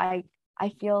like, oh, I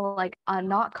feel like I'm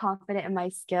not confident in my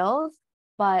skills,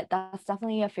 but that's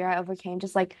definitely a fear I overcame.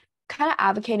 Just like kind of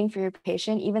advocating for your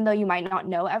patient, even though you might not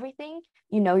know everything,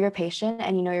 you know your patient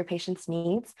and you know your patient's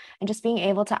needs, and just being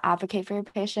able to advocate for your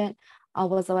patient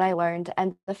was what I learned.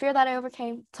 And the fear that I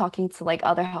overcame, talking to like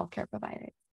other healthcare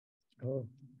providers. Oh,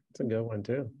 that's a good one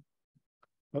too.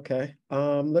 Okay,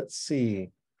 let's see.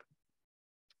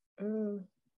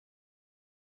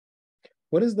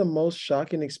 What is the most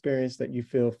shocking experience that you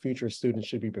feel future students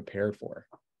should be prepared for?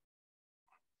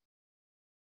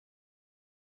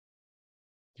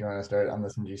 Do you want to start on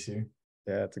this one, GC?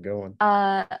 Yeah, that's a good one.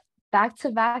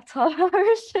 Back-to-back 12-hour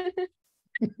shifts.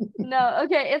 No,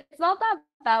 okay, it's not that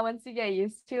bad once you get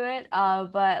used to it.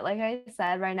 But like I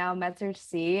said, right now, med-surg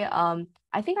C,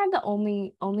 I think I'm the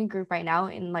only group right now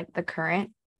in like the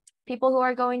current people who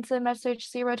are going to med-surg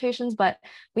C rotations, but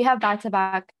we have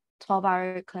back-to-back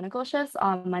 12-hour clinical shifts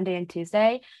on Monday and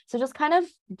Tuesday. So just kind of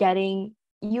getting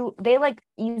you, they like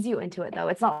ease you into it though.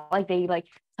 It's not like they like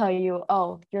tell you,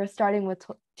 oh, you're starting with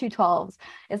 2 12s.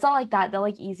 It's not like that. They'll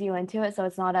like ease you into it, so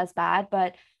it's not as bad.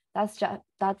 But that's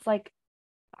like,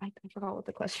 I forgot what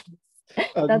the question is.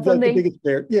 That's something. The biggest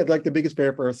fear, yeah, like the biggest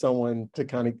fear for someone to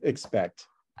kind of expect.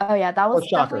 Oh yeah, that was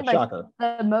shocker, definitely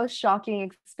like the most shocking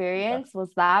experience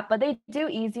was that. But they do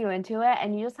ease you into it,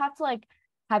 and you just have to like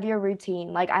have your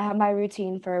routine. Like I have my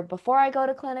routine for before I go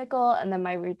to clinical, and then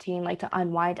my routine like to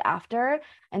unwind after.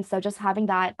 And so just having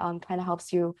that kind of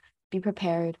helps you be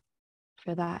prepared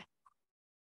for that.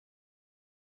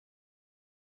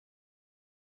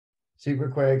 Super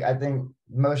quick, I think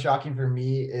most shocking for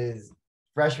me is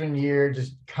freshman year,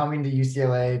 just coming to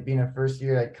UCLA, being a first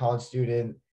year like college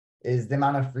student, is the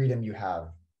amount of freedom you have.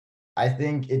 I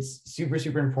think it's super,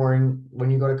 super important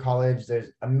when you go to college.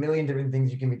 There's a million different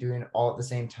things you can be doing all at the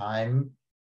same time.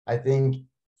 I think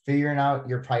figuring out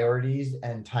your priorities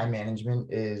and time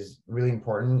management is really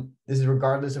important. This is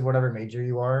regardless of whatever major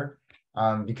you are,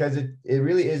 because it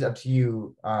really is up to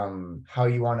you how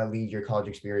you want to lead your college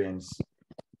experience.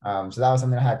 So that was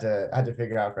something I had to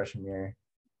figure out freshman year.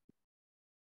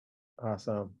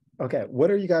 Awesome. Okay, what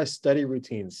are you guys' study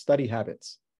routines, study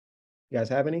habits? You guys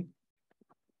have any?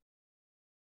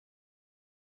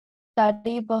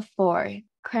 Study before.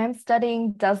 Cram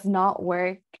studying does not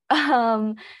work.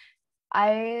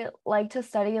 I like to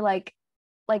study like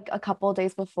a couple of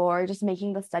days before, just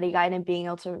making the study guide and being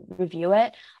able to review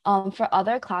it. For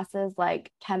other classes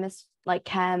like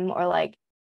chem or like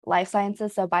life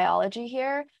sciences, so biology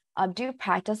here, do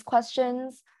practice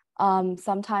questions.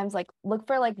 Sometimes like look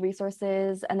for like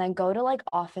resources and then go to like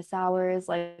office hours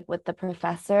like with the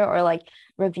professor, or like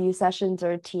review sessions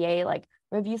or TA like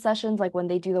review sessions like when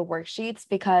they do the worksheets,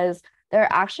 because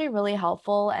they're actually really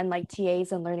helpful, and like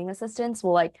TAs and learning assistants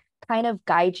will like kind of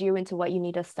guide you into what you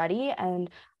need to study. And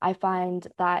I find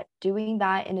that doing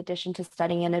that in addition to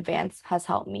studying in advance has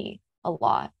helped me a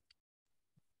lot.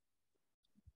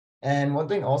 And one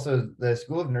thing also, the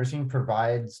School of Nursing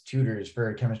provides tutors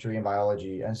for chemistry and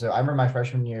biology. And so I remember my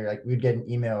freshman year, like we'd get an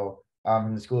email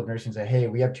from the School of Nursing say, hey,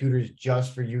 we have tutors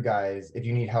just for you guys. If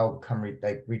you need help, come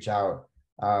reach out.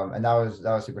 And that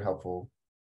was super helpful.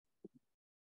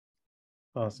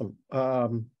 Awesome.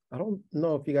 I don't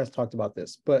know if you guys talked about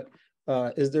this, but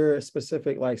is there a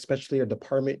specific like specialty or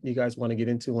department you guys want to get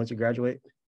into once you graduate?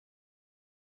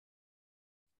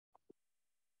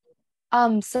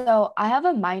 So I have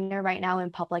a minor right now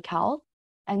in public health,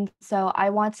 and so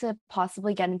I want to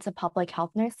possibly get into public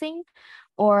health nursing,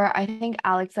 or I think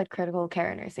Alex said critical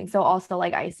care nursing. So also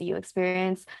like ICU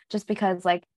experience, just because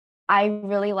like I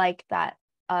really like that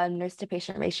nurse to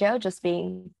patient ratio, just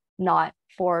being not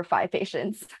 4 or 5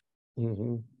 patients.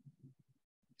 Mm-hmm.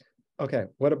 Okay,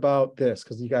 what about this?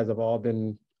 Because you guys have all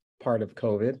been part of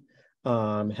COVID.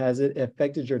 Has it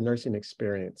affected your nursing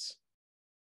experience?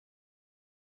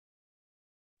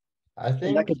 I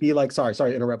think that could be like, sorry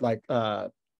to interrupt, like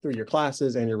through your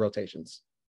classes and your rotations.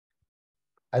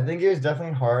 I think it was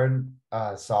definitely hard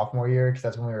sophomore year, because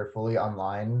that's when we were fully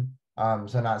online.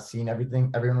 So not seeing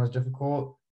everyone was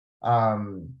difficult.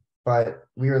 But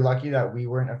we were lucky that we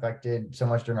weren't affected so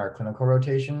much during our clinical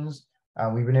rotations.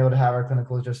 We've been able to have our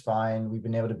clinicals just fine. We've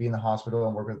been able to be in the hospital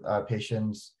and work with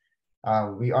patients.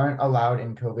 We aren't allowed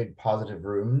in COVID positive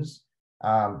rooms,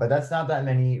 but that's not that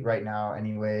many right now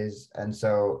anyways. And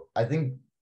so I think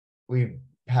we've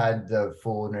had the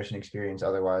full nursing experience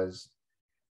otherwise.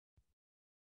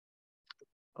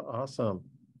 Awesome.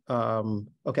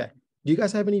 Okay. Do you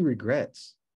guys have any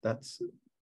regrets? That's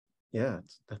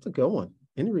a good one.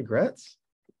 Any regrets?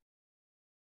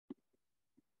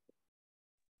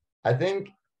 I think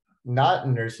not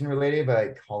nursing related, but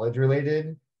like college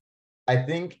related. I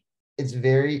think it's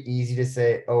very easy to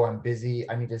say, oh, I'm busy,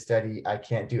 I need to study, I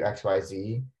can't do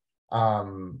XYZ.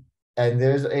 And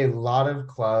there's a lot of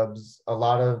clubs, a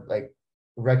lot of like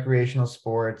recreational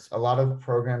sports, a lot of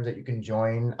programs that you can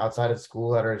join outside of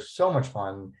school that are so much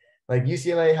fun. Like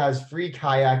UCLA has free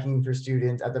kayaking for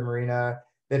students at the marina.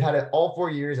 They've had it all 4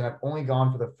 years, and I've only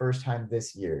gone for the first time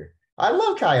this year. I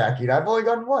love kayaking. I've only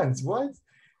gone once. What?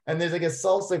 And there's like a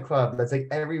salsa club that's like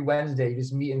every Wednesday. You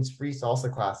just meet in free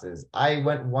salsa classes. I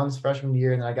went once freshman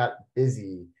year and then I got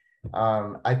busy.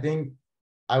 I think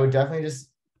I would definitely just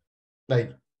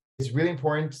like, it's really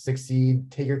important to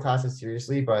succeed, take your classes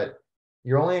seriously, but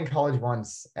you're only in college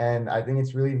once. And I think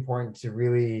it's really important to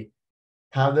really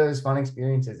have those fun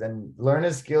experiences and learn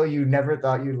a skill you never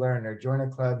thought you'd learn, or join a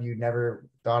club you never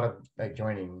thought of like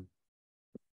joining.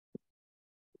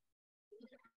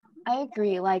 I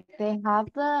agree. Like they have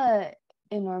the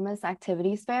enormous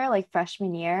activities fair like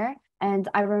freshman year. And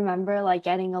I remember like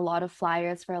getting a lot of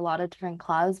flyers for a lot of different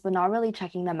clubs, but not really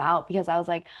checking them out because I was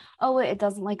like, oh, it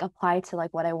doesn't like apply to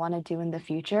like what I want to do in the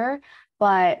future.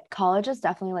 But college is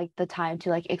definitely like the time to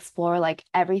like explore like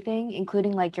everything,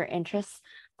 including like your interests,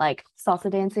 like salsa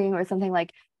dancing or something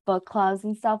like book clubs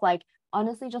and stuff. Like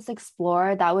honestly, just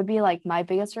explore. That would be like my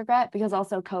biggest regret because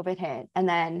also COVID hit. And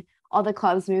then all the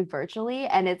clubs moved virtually,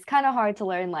 and it's kind of hard to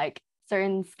learn like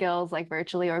certain skills like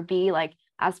virtually or be like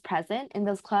as present in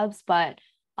those clubs. But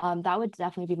that would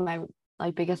definitely be my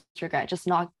like biggest regret, just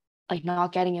not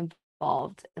getting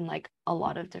involved in like a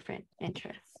lot of different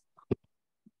interests.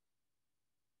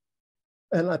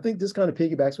 And I think this kind of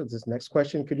piggybacks with this next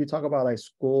question. Could you talk about like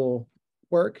school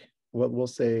work, what we'll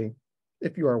say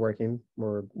if you are working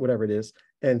or whatever it is,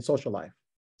 and social life?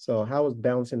 So how is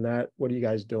balancing that? What are you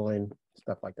guys doing?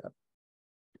 Stuff like that.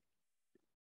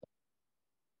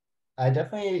 I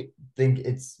definitely think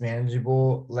it's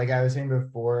manageable. Like I was saying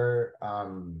before,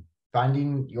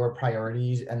 finding your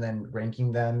priorities and then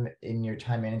ranking them in your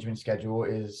time management schedule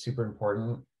is super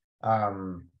important.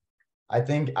 I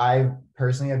think I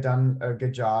personally have done a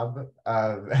good job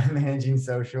of managing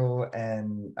social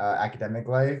and academic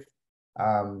life.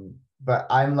 But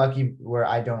I'm lucky where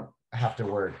I don't have to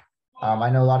work. I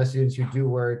know a lot of students who do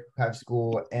work, have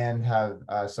school, and have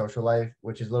social life,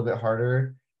 which is a little bit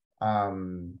harder.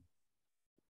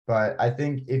 But I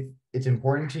think if it's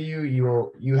important to you,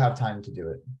 you have time to do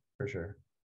it for sure.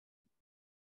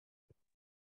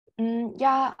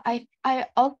 Yeah, I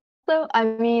also, I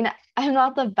mean, I'm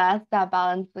not the best at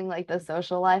balancing like the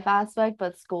social life aspect,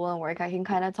 but school and work I can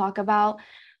kind of talk about.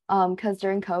 Because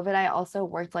during COVID, I also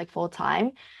worked like full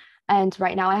time. And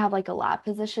right now I have like a lab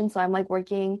position, so I'm like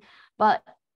working, but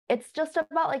it's just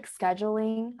about like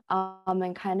scheduling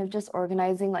and kind of just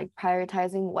organizing, like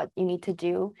prioritizing what you need to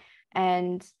do.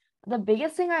 And the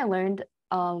biggest thing I learned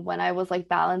when I was like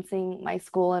balancing my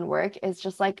school and work is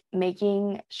just like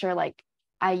making sure like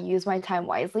I use my time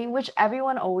wisely, which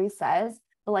everyone always says,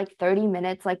 but like 30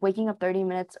 minutes, like waking up 30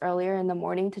 minutes earlier in the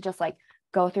morning to just like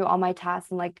go through all my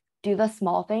tasks and like do the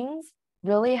small things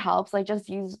really helps. Like just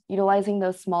utilizing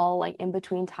those small like in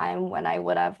between time when I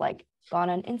would have like gone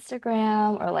on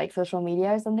Instagram or like social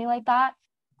media or something like that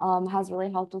has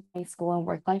really helped with my school and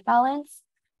work life balance.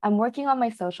 I'm working on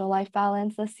my social life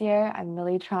balance this year. I'm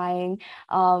really trying.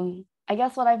 I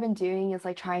guess what I've been doing is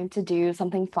like trying to do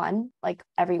something fun like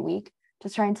every week,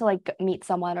 just trying to like meet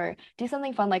someone or do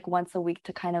something fun like once a week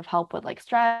to kind of help with like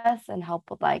stress and help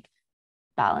with like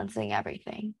balancing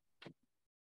everything.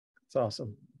 It's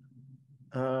awesome.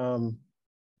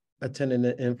 Attending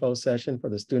the info session for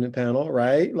the student panel,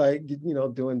 right? Like, you know,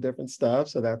 doing different stuff.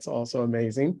 So that's also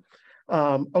amazing.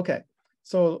 Okay,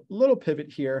 so a little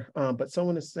pivot here, but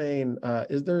someone is saying,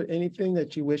 is there anything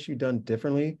that you wish you'd done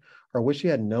differently or wish you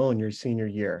had known your senior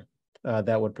year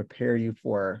that would prepare you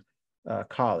for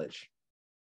college?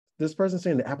 This person's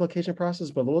saying the application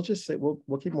process, but we'll just say,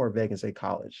 we'll keep more vague and say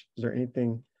college. Is there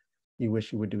anything you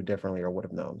wish you would do differently or would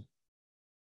have known?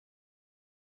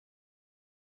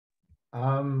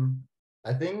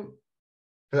 I think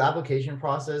for the application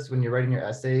process, when you're writing your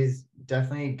essays,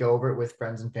 definitely go over it with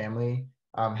friends and family.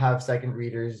 Have second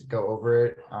readers go over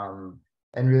it, and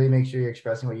really make sure you're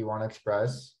expressing what you want to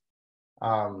express.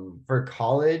 For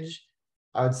college,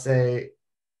 I would say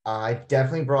I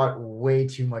definitely brought way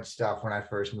too much stuff when I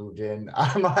first moved in.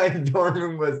 My dorm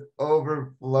room was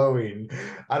overflowing.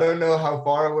 I don't know how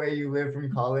far away you live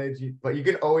from college, but you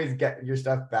can always get your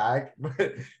stuff back.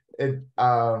 But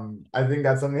I think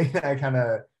that's something that I kind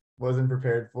of wasn't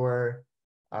prepared for.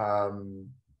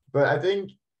 But I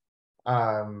think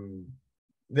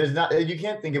there's not, you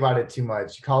can't think about it too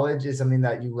much. College is something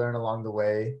that you learn along the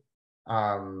way.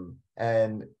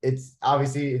 And it's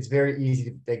obviously it's very easy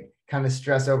to like, kind of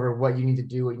stress over what you need to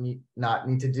do, what you not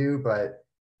need to do, but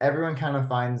everyone kind of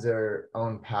finds their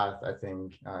own path, I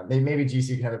think. Maybe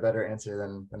GC can have a better answer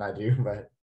than I do, but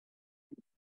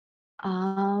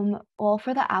well,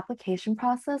 for the application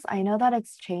process, I know that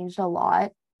it's changed a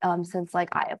lot since like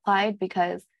I applied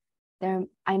because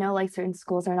I know like certain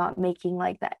schools are not making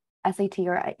like the SAT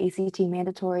or ACT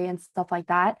mandatory and stuff like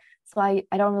that. So I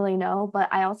don't really know, but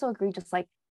I also agree just like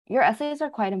your essays are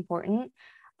quite important.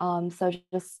 So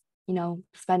just, you know,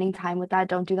 spending time with that,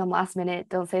 don't do them last minute,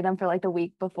 don't say them for like the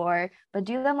week before, but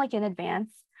do them like in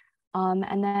advance.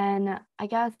 And then I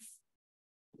guess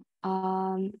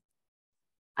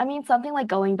I mean, something like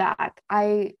going back,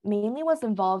 I mainly was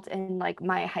involved in like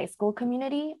my high school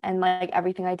community and like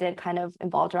everything I did kind of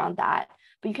involved around that.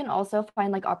 But you can also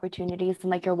find like opportunities in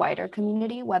like your wider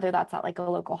community, whether that's at like a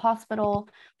local hospital,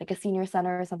 like a senior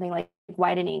center or something like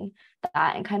widening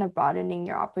that and kind of broadening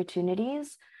your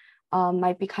opportunities.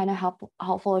 Might be kind of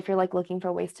helpful if you're like looking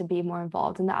for ways to be more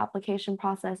involved in the application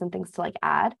process and things to like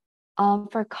add.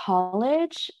 For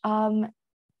college, learn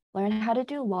how to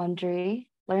do laundry,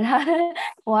 learn how to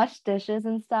wash dishes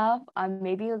and stuff.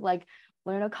 Maybe like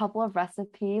learn a couple of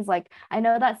recipes. Like I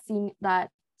know that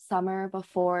summer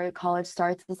before college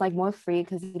starts is like more free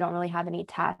because you don't really have any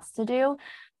tasks to do.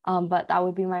 But that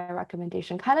would be my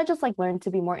recommendation. Kind of just like learn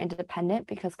to be more independent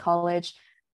because college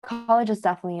is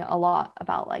definitely a lot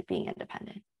about like being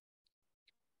independent.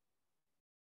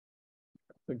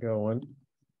 That's a good one.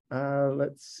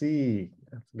 Let's see.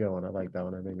 That's a good one. I like that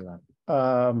one. That made me laugh.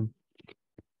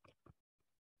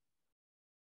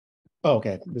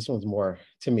 Okay, this one's more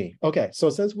to me. Okay,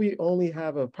 so since we only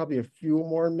have probably a few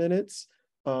more minutes,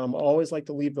 I always like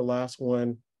to leave the last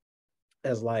one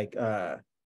as like,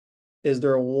 is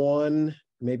there one,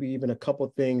 maybe even a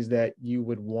couple things that you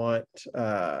would want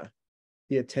the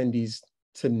attendees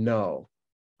to know?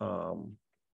 And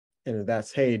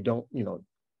that's, hey, don't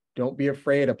be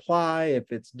afraid, apply.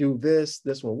 If it's do this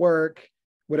will work,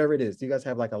 whatever it is. Do you guys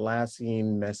have like a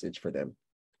lasting message for them?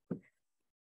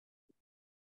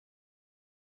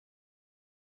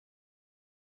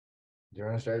 Do you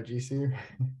want to start, GC?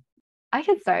 I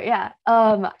can start, yeah.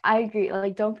 I agree.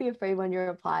 Like, don't be afraid when you're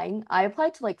applying. I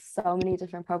applied to like so many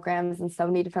different programs and so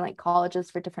many different like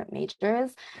colleges for different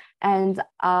majors. And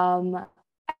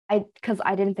because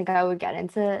I didn't think I would get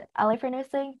into LA for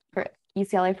nursing, for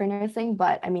UCLA for nursing,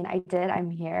 but I mean I did. I'm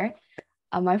here.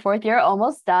 My fourth year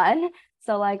almost done.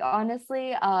 So like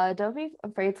honestly, don't be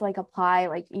afraid to like apply,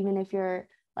 like even if you're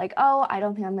like, oh, I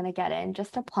don't think I'm gonna get in,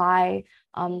 just apply.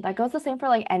 That goes the same for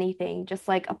like anything. Just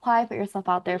like apply, put yourself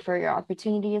out there for your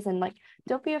opportunities, and like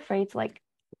don't be afraid to like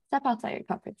step outside your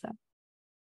comfort zone.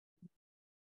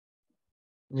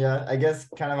 Yeah, I guess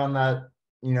kind of on that,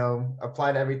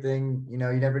 apply to everything. You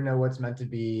never know what's meant to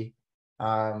be.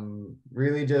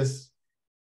 Really just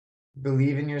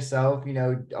believe in yourself.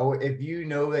 If you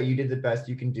know that you did the best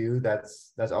you can do,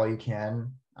 that's all you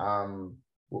can.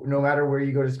 No matter where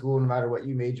you go to school, no matter what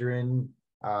you major in,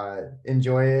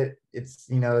 enjoy it. It's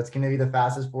it's going to be the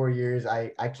fastest 4 years.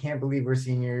 I can't believe we're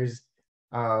seniors.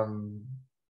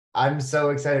 I'm so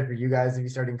excited for you guys to be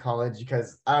starting college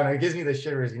because I don't know, it gives me the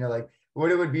shivers, like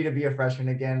what it would be to be a freshman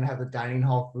again and have the dining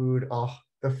hall food. Oh,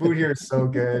 the food here is so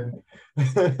good.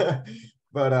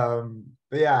 But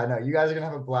yeah, no, you guys are gonna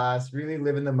have a blast. Really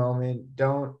live in the moment.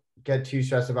 Don't get too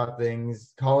stressed about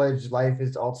things. College life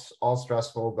is all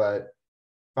stressful, but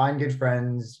find good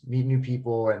friends, meet new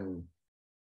people, and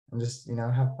just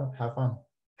have fun.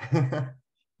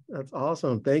 That's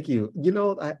awesome. Thank you.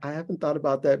 I haven't thought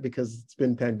about that because it's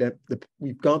been pandemic.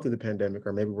 We've gone through the pandemic,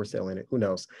 or maybe we're still in it. Who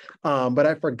knows? But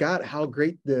I forgot how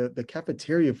great the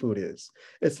cafeteria food is.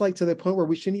 It's like to the point where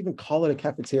we shouldn't even call it a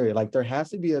cafeteria. Like there has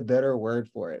to be a better word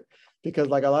for it, because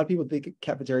like a lot of people think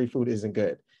cafeteria food isn't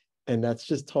good, and that's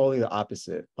just totally the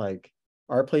opposite. Like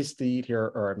our places to eat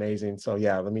here are amazing. So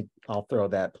yeah, I'll throw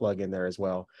that plug in there as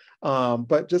well.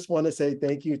 But just want to say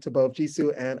thank you to both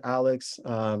Jisoo and Alex.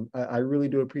 I really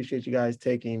do appreciate you guys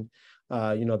taking,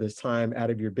 this time out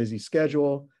of your busy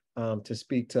schedule to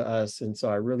speak to us. And so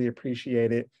I really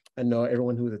appreciate it. I know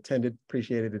everyone who's attended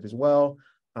appreciated it as well.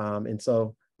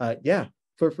 Yeah,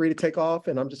 feel free to take off,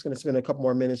 and I'm just going to spend a couple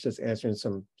more minutes just answering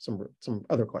some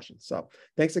other questions. So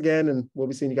thanks again, and we'll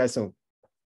be seeing you guys soon.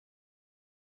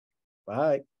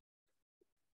 Bye.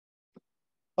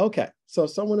 Okay, so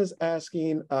someone is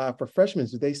asking for freshmen,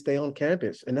 do they stay on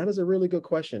campus? And that is a really good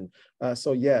question.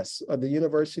 So yes, the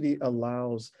university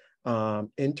allows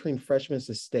entering freshmen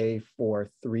to stay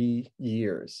for 3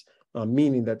 years,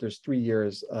 meaning that there's 3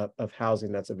 years of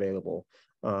housing that's available.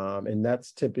 And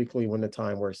that's typically when the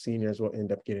time where seniors will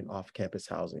end up getting off-campus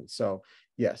housing. So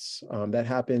yes, that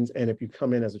happens. And if you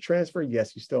come in as a transfer,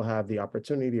 yes, you still have the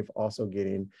opportunity of also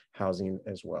getting housing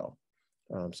as well.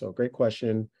 So great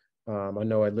question. I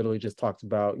know I literally just talked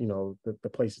about, the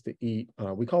places to eat.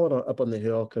 We call it Up on the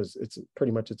Hill because it's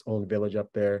pretty much its own village up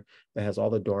there that has all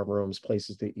the dorm rooms,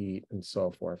 places to eat, and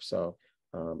so forth. So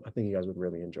I think you guys would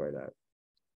really enjoy that.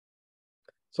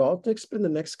 So I'll spend the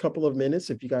next couple of minutes.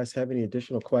 If you guys have any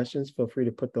additional questions, feel free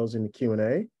to put those in the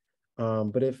Q&A.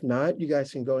 But if not, you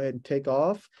guys can go ahead and take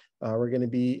off. We're going to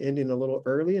be ending a little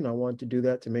early, and I want to do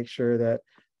that to make sure that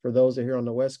for those that are here on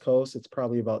the West Coast, it's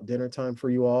probably about dinner time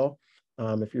for you all.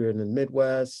 If you're in the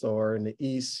Midwest or in the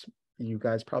East, you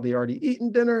guys probably already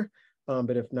eaten dinner.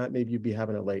 But if not, maybe you'd be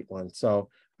having a late one. So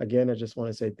again, I just want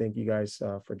to say thank you guys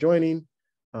for joining.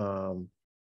 We'll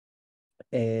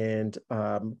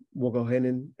go ahead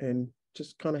and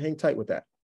just kind of hang tight with that.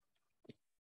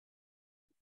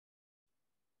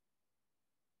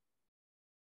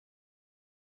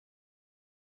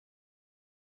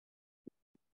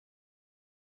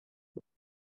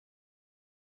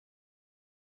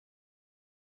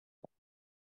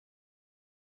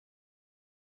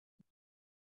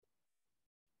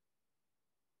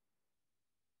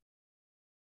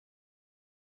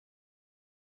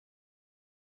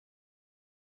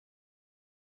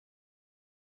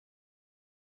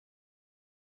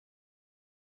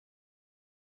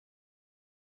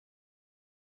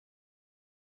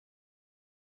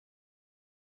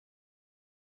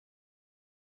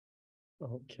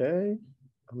 Okay,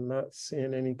 I'm not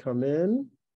seeing any come in,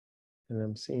 and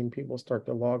I'm seeing people start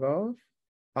to log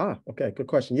off. Okay, good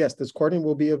question. Yes, this recording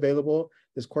will be available.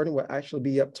 This recording will actually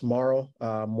be up tomorrow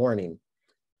morning.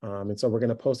 And so we're going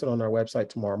to post it on our website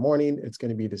tomorrow morning. It's going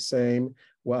to be the same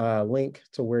link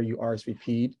to where you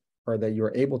RSVP'd or that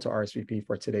you're able to RSVP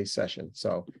for today's session.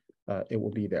 So it will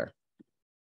be there.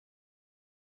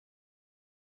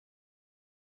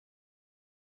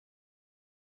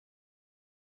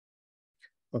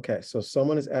 Okay, so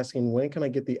someone is asking, when can I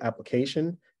get the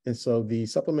application? And so the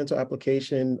supplemental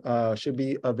application should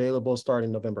be available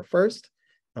starting November 1st.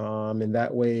 And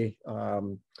that way,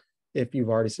 if you've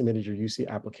already submitted your UC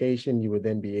application, you would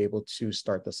then be able to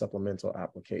start the supplemental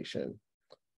application.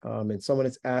 And someone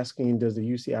is asking, does the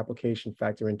UC application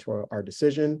factor into our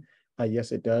decision?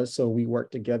 Yes, it does. So we work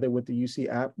together with the UC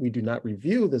app. We do not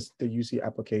review the UC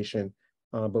application,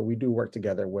 but we do work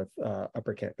together with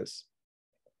Upper Campus.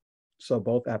 So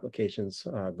both applications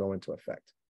go into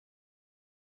effect.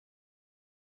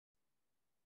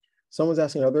 Someone's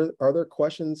asking, are there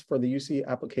questions for the UC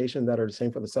application that are the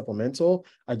same for the supplemental?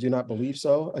 I do not believe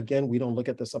so. Again, we don't look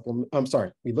at the supplement. I'm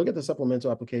sorry, we look at the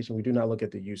supplemental application. We do not look at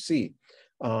the UC.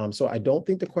 So I don't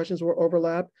think the questions will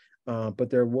overlap, but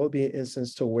there will be an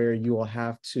instance to where you will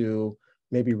have to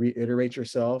maybe reiterate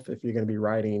yourself if you're going to be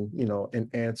writing, an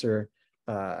answer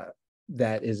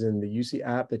that is in the UC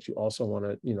app that you also want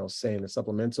to, say in the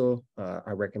supplemental.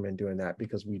 I recommend doing that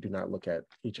because we do not look at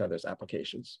each other's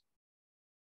applications.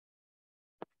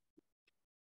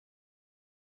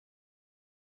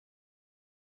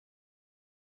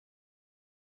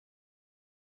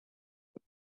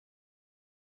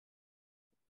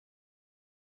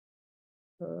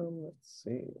 Let's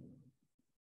see.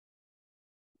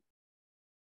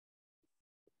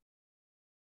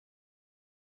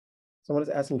 Someone is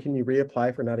asking, can you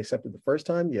reapply for not accepted the first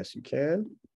time? Yes, you can.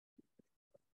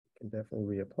 You can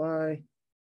definitely reapply.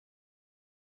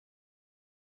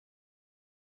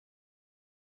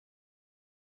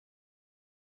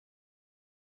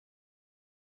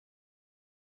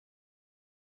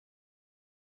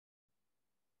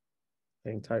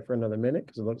 Hang tight for another minute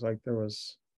because it looks like there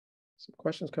was some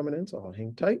questions coming in, so I'll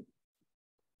hang tight.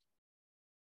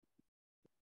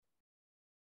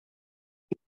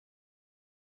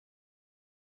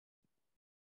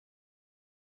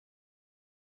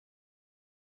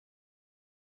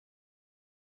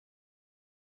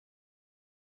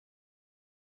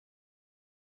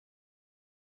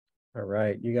 All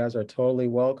right, you guys are totally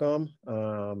welcome.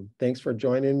 Thanks for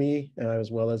joining me,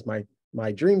 as well as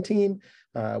my dream team,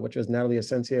 which was Natalie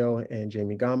Asensio and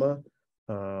Jamie Gama.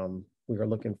 We are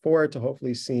looking forward to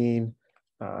hopefully seeing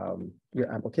your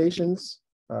applications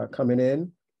coming in,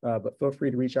 but feel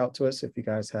free to reach out to us if you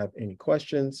guys have any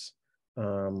questions.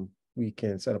 We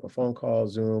can set up a phone call,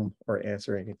 Zoom, or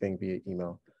answer anything via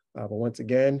email. But once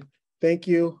again, thank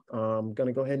you. I'm going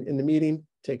to go ahead and end the meeting.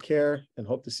 Take care and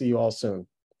hope to see you all soon.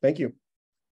 Thank you.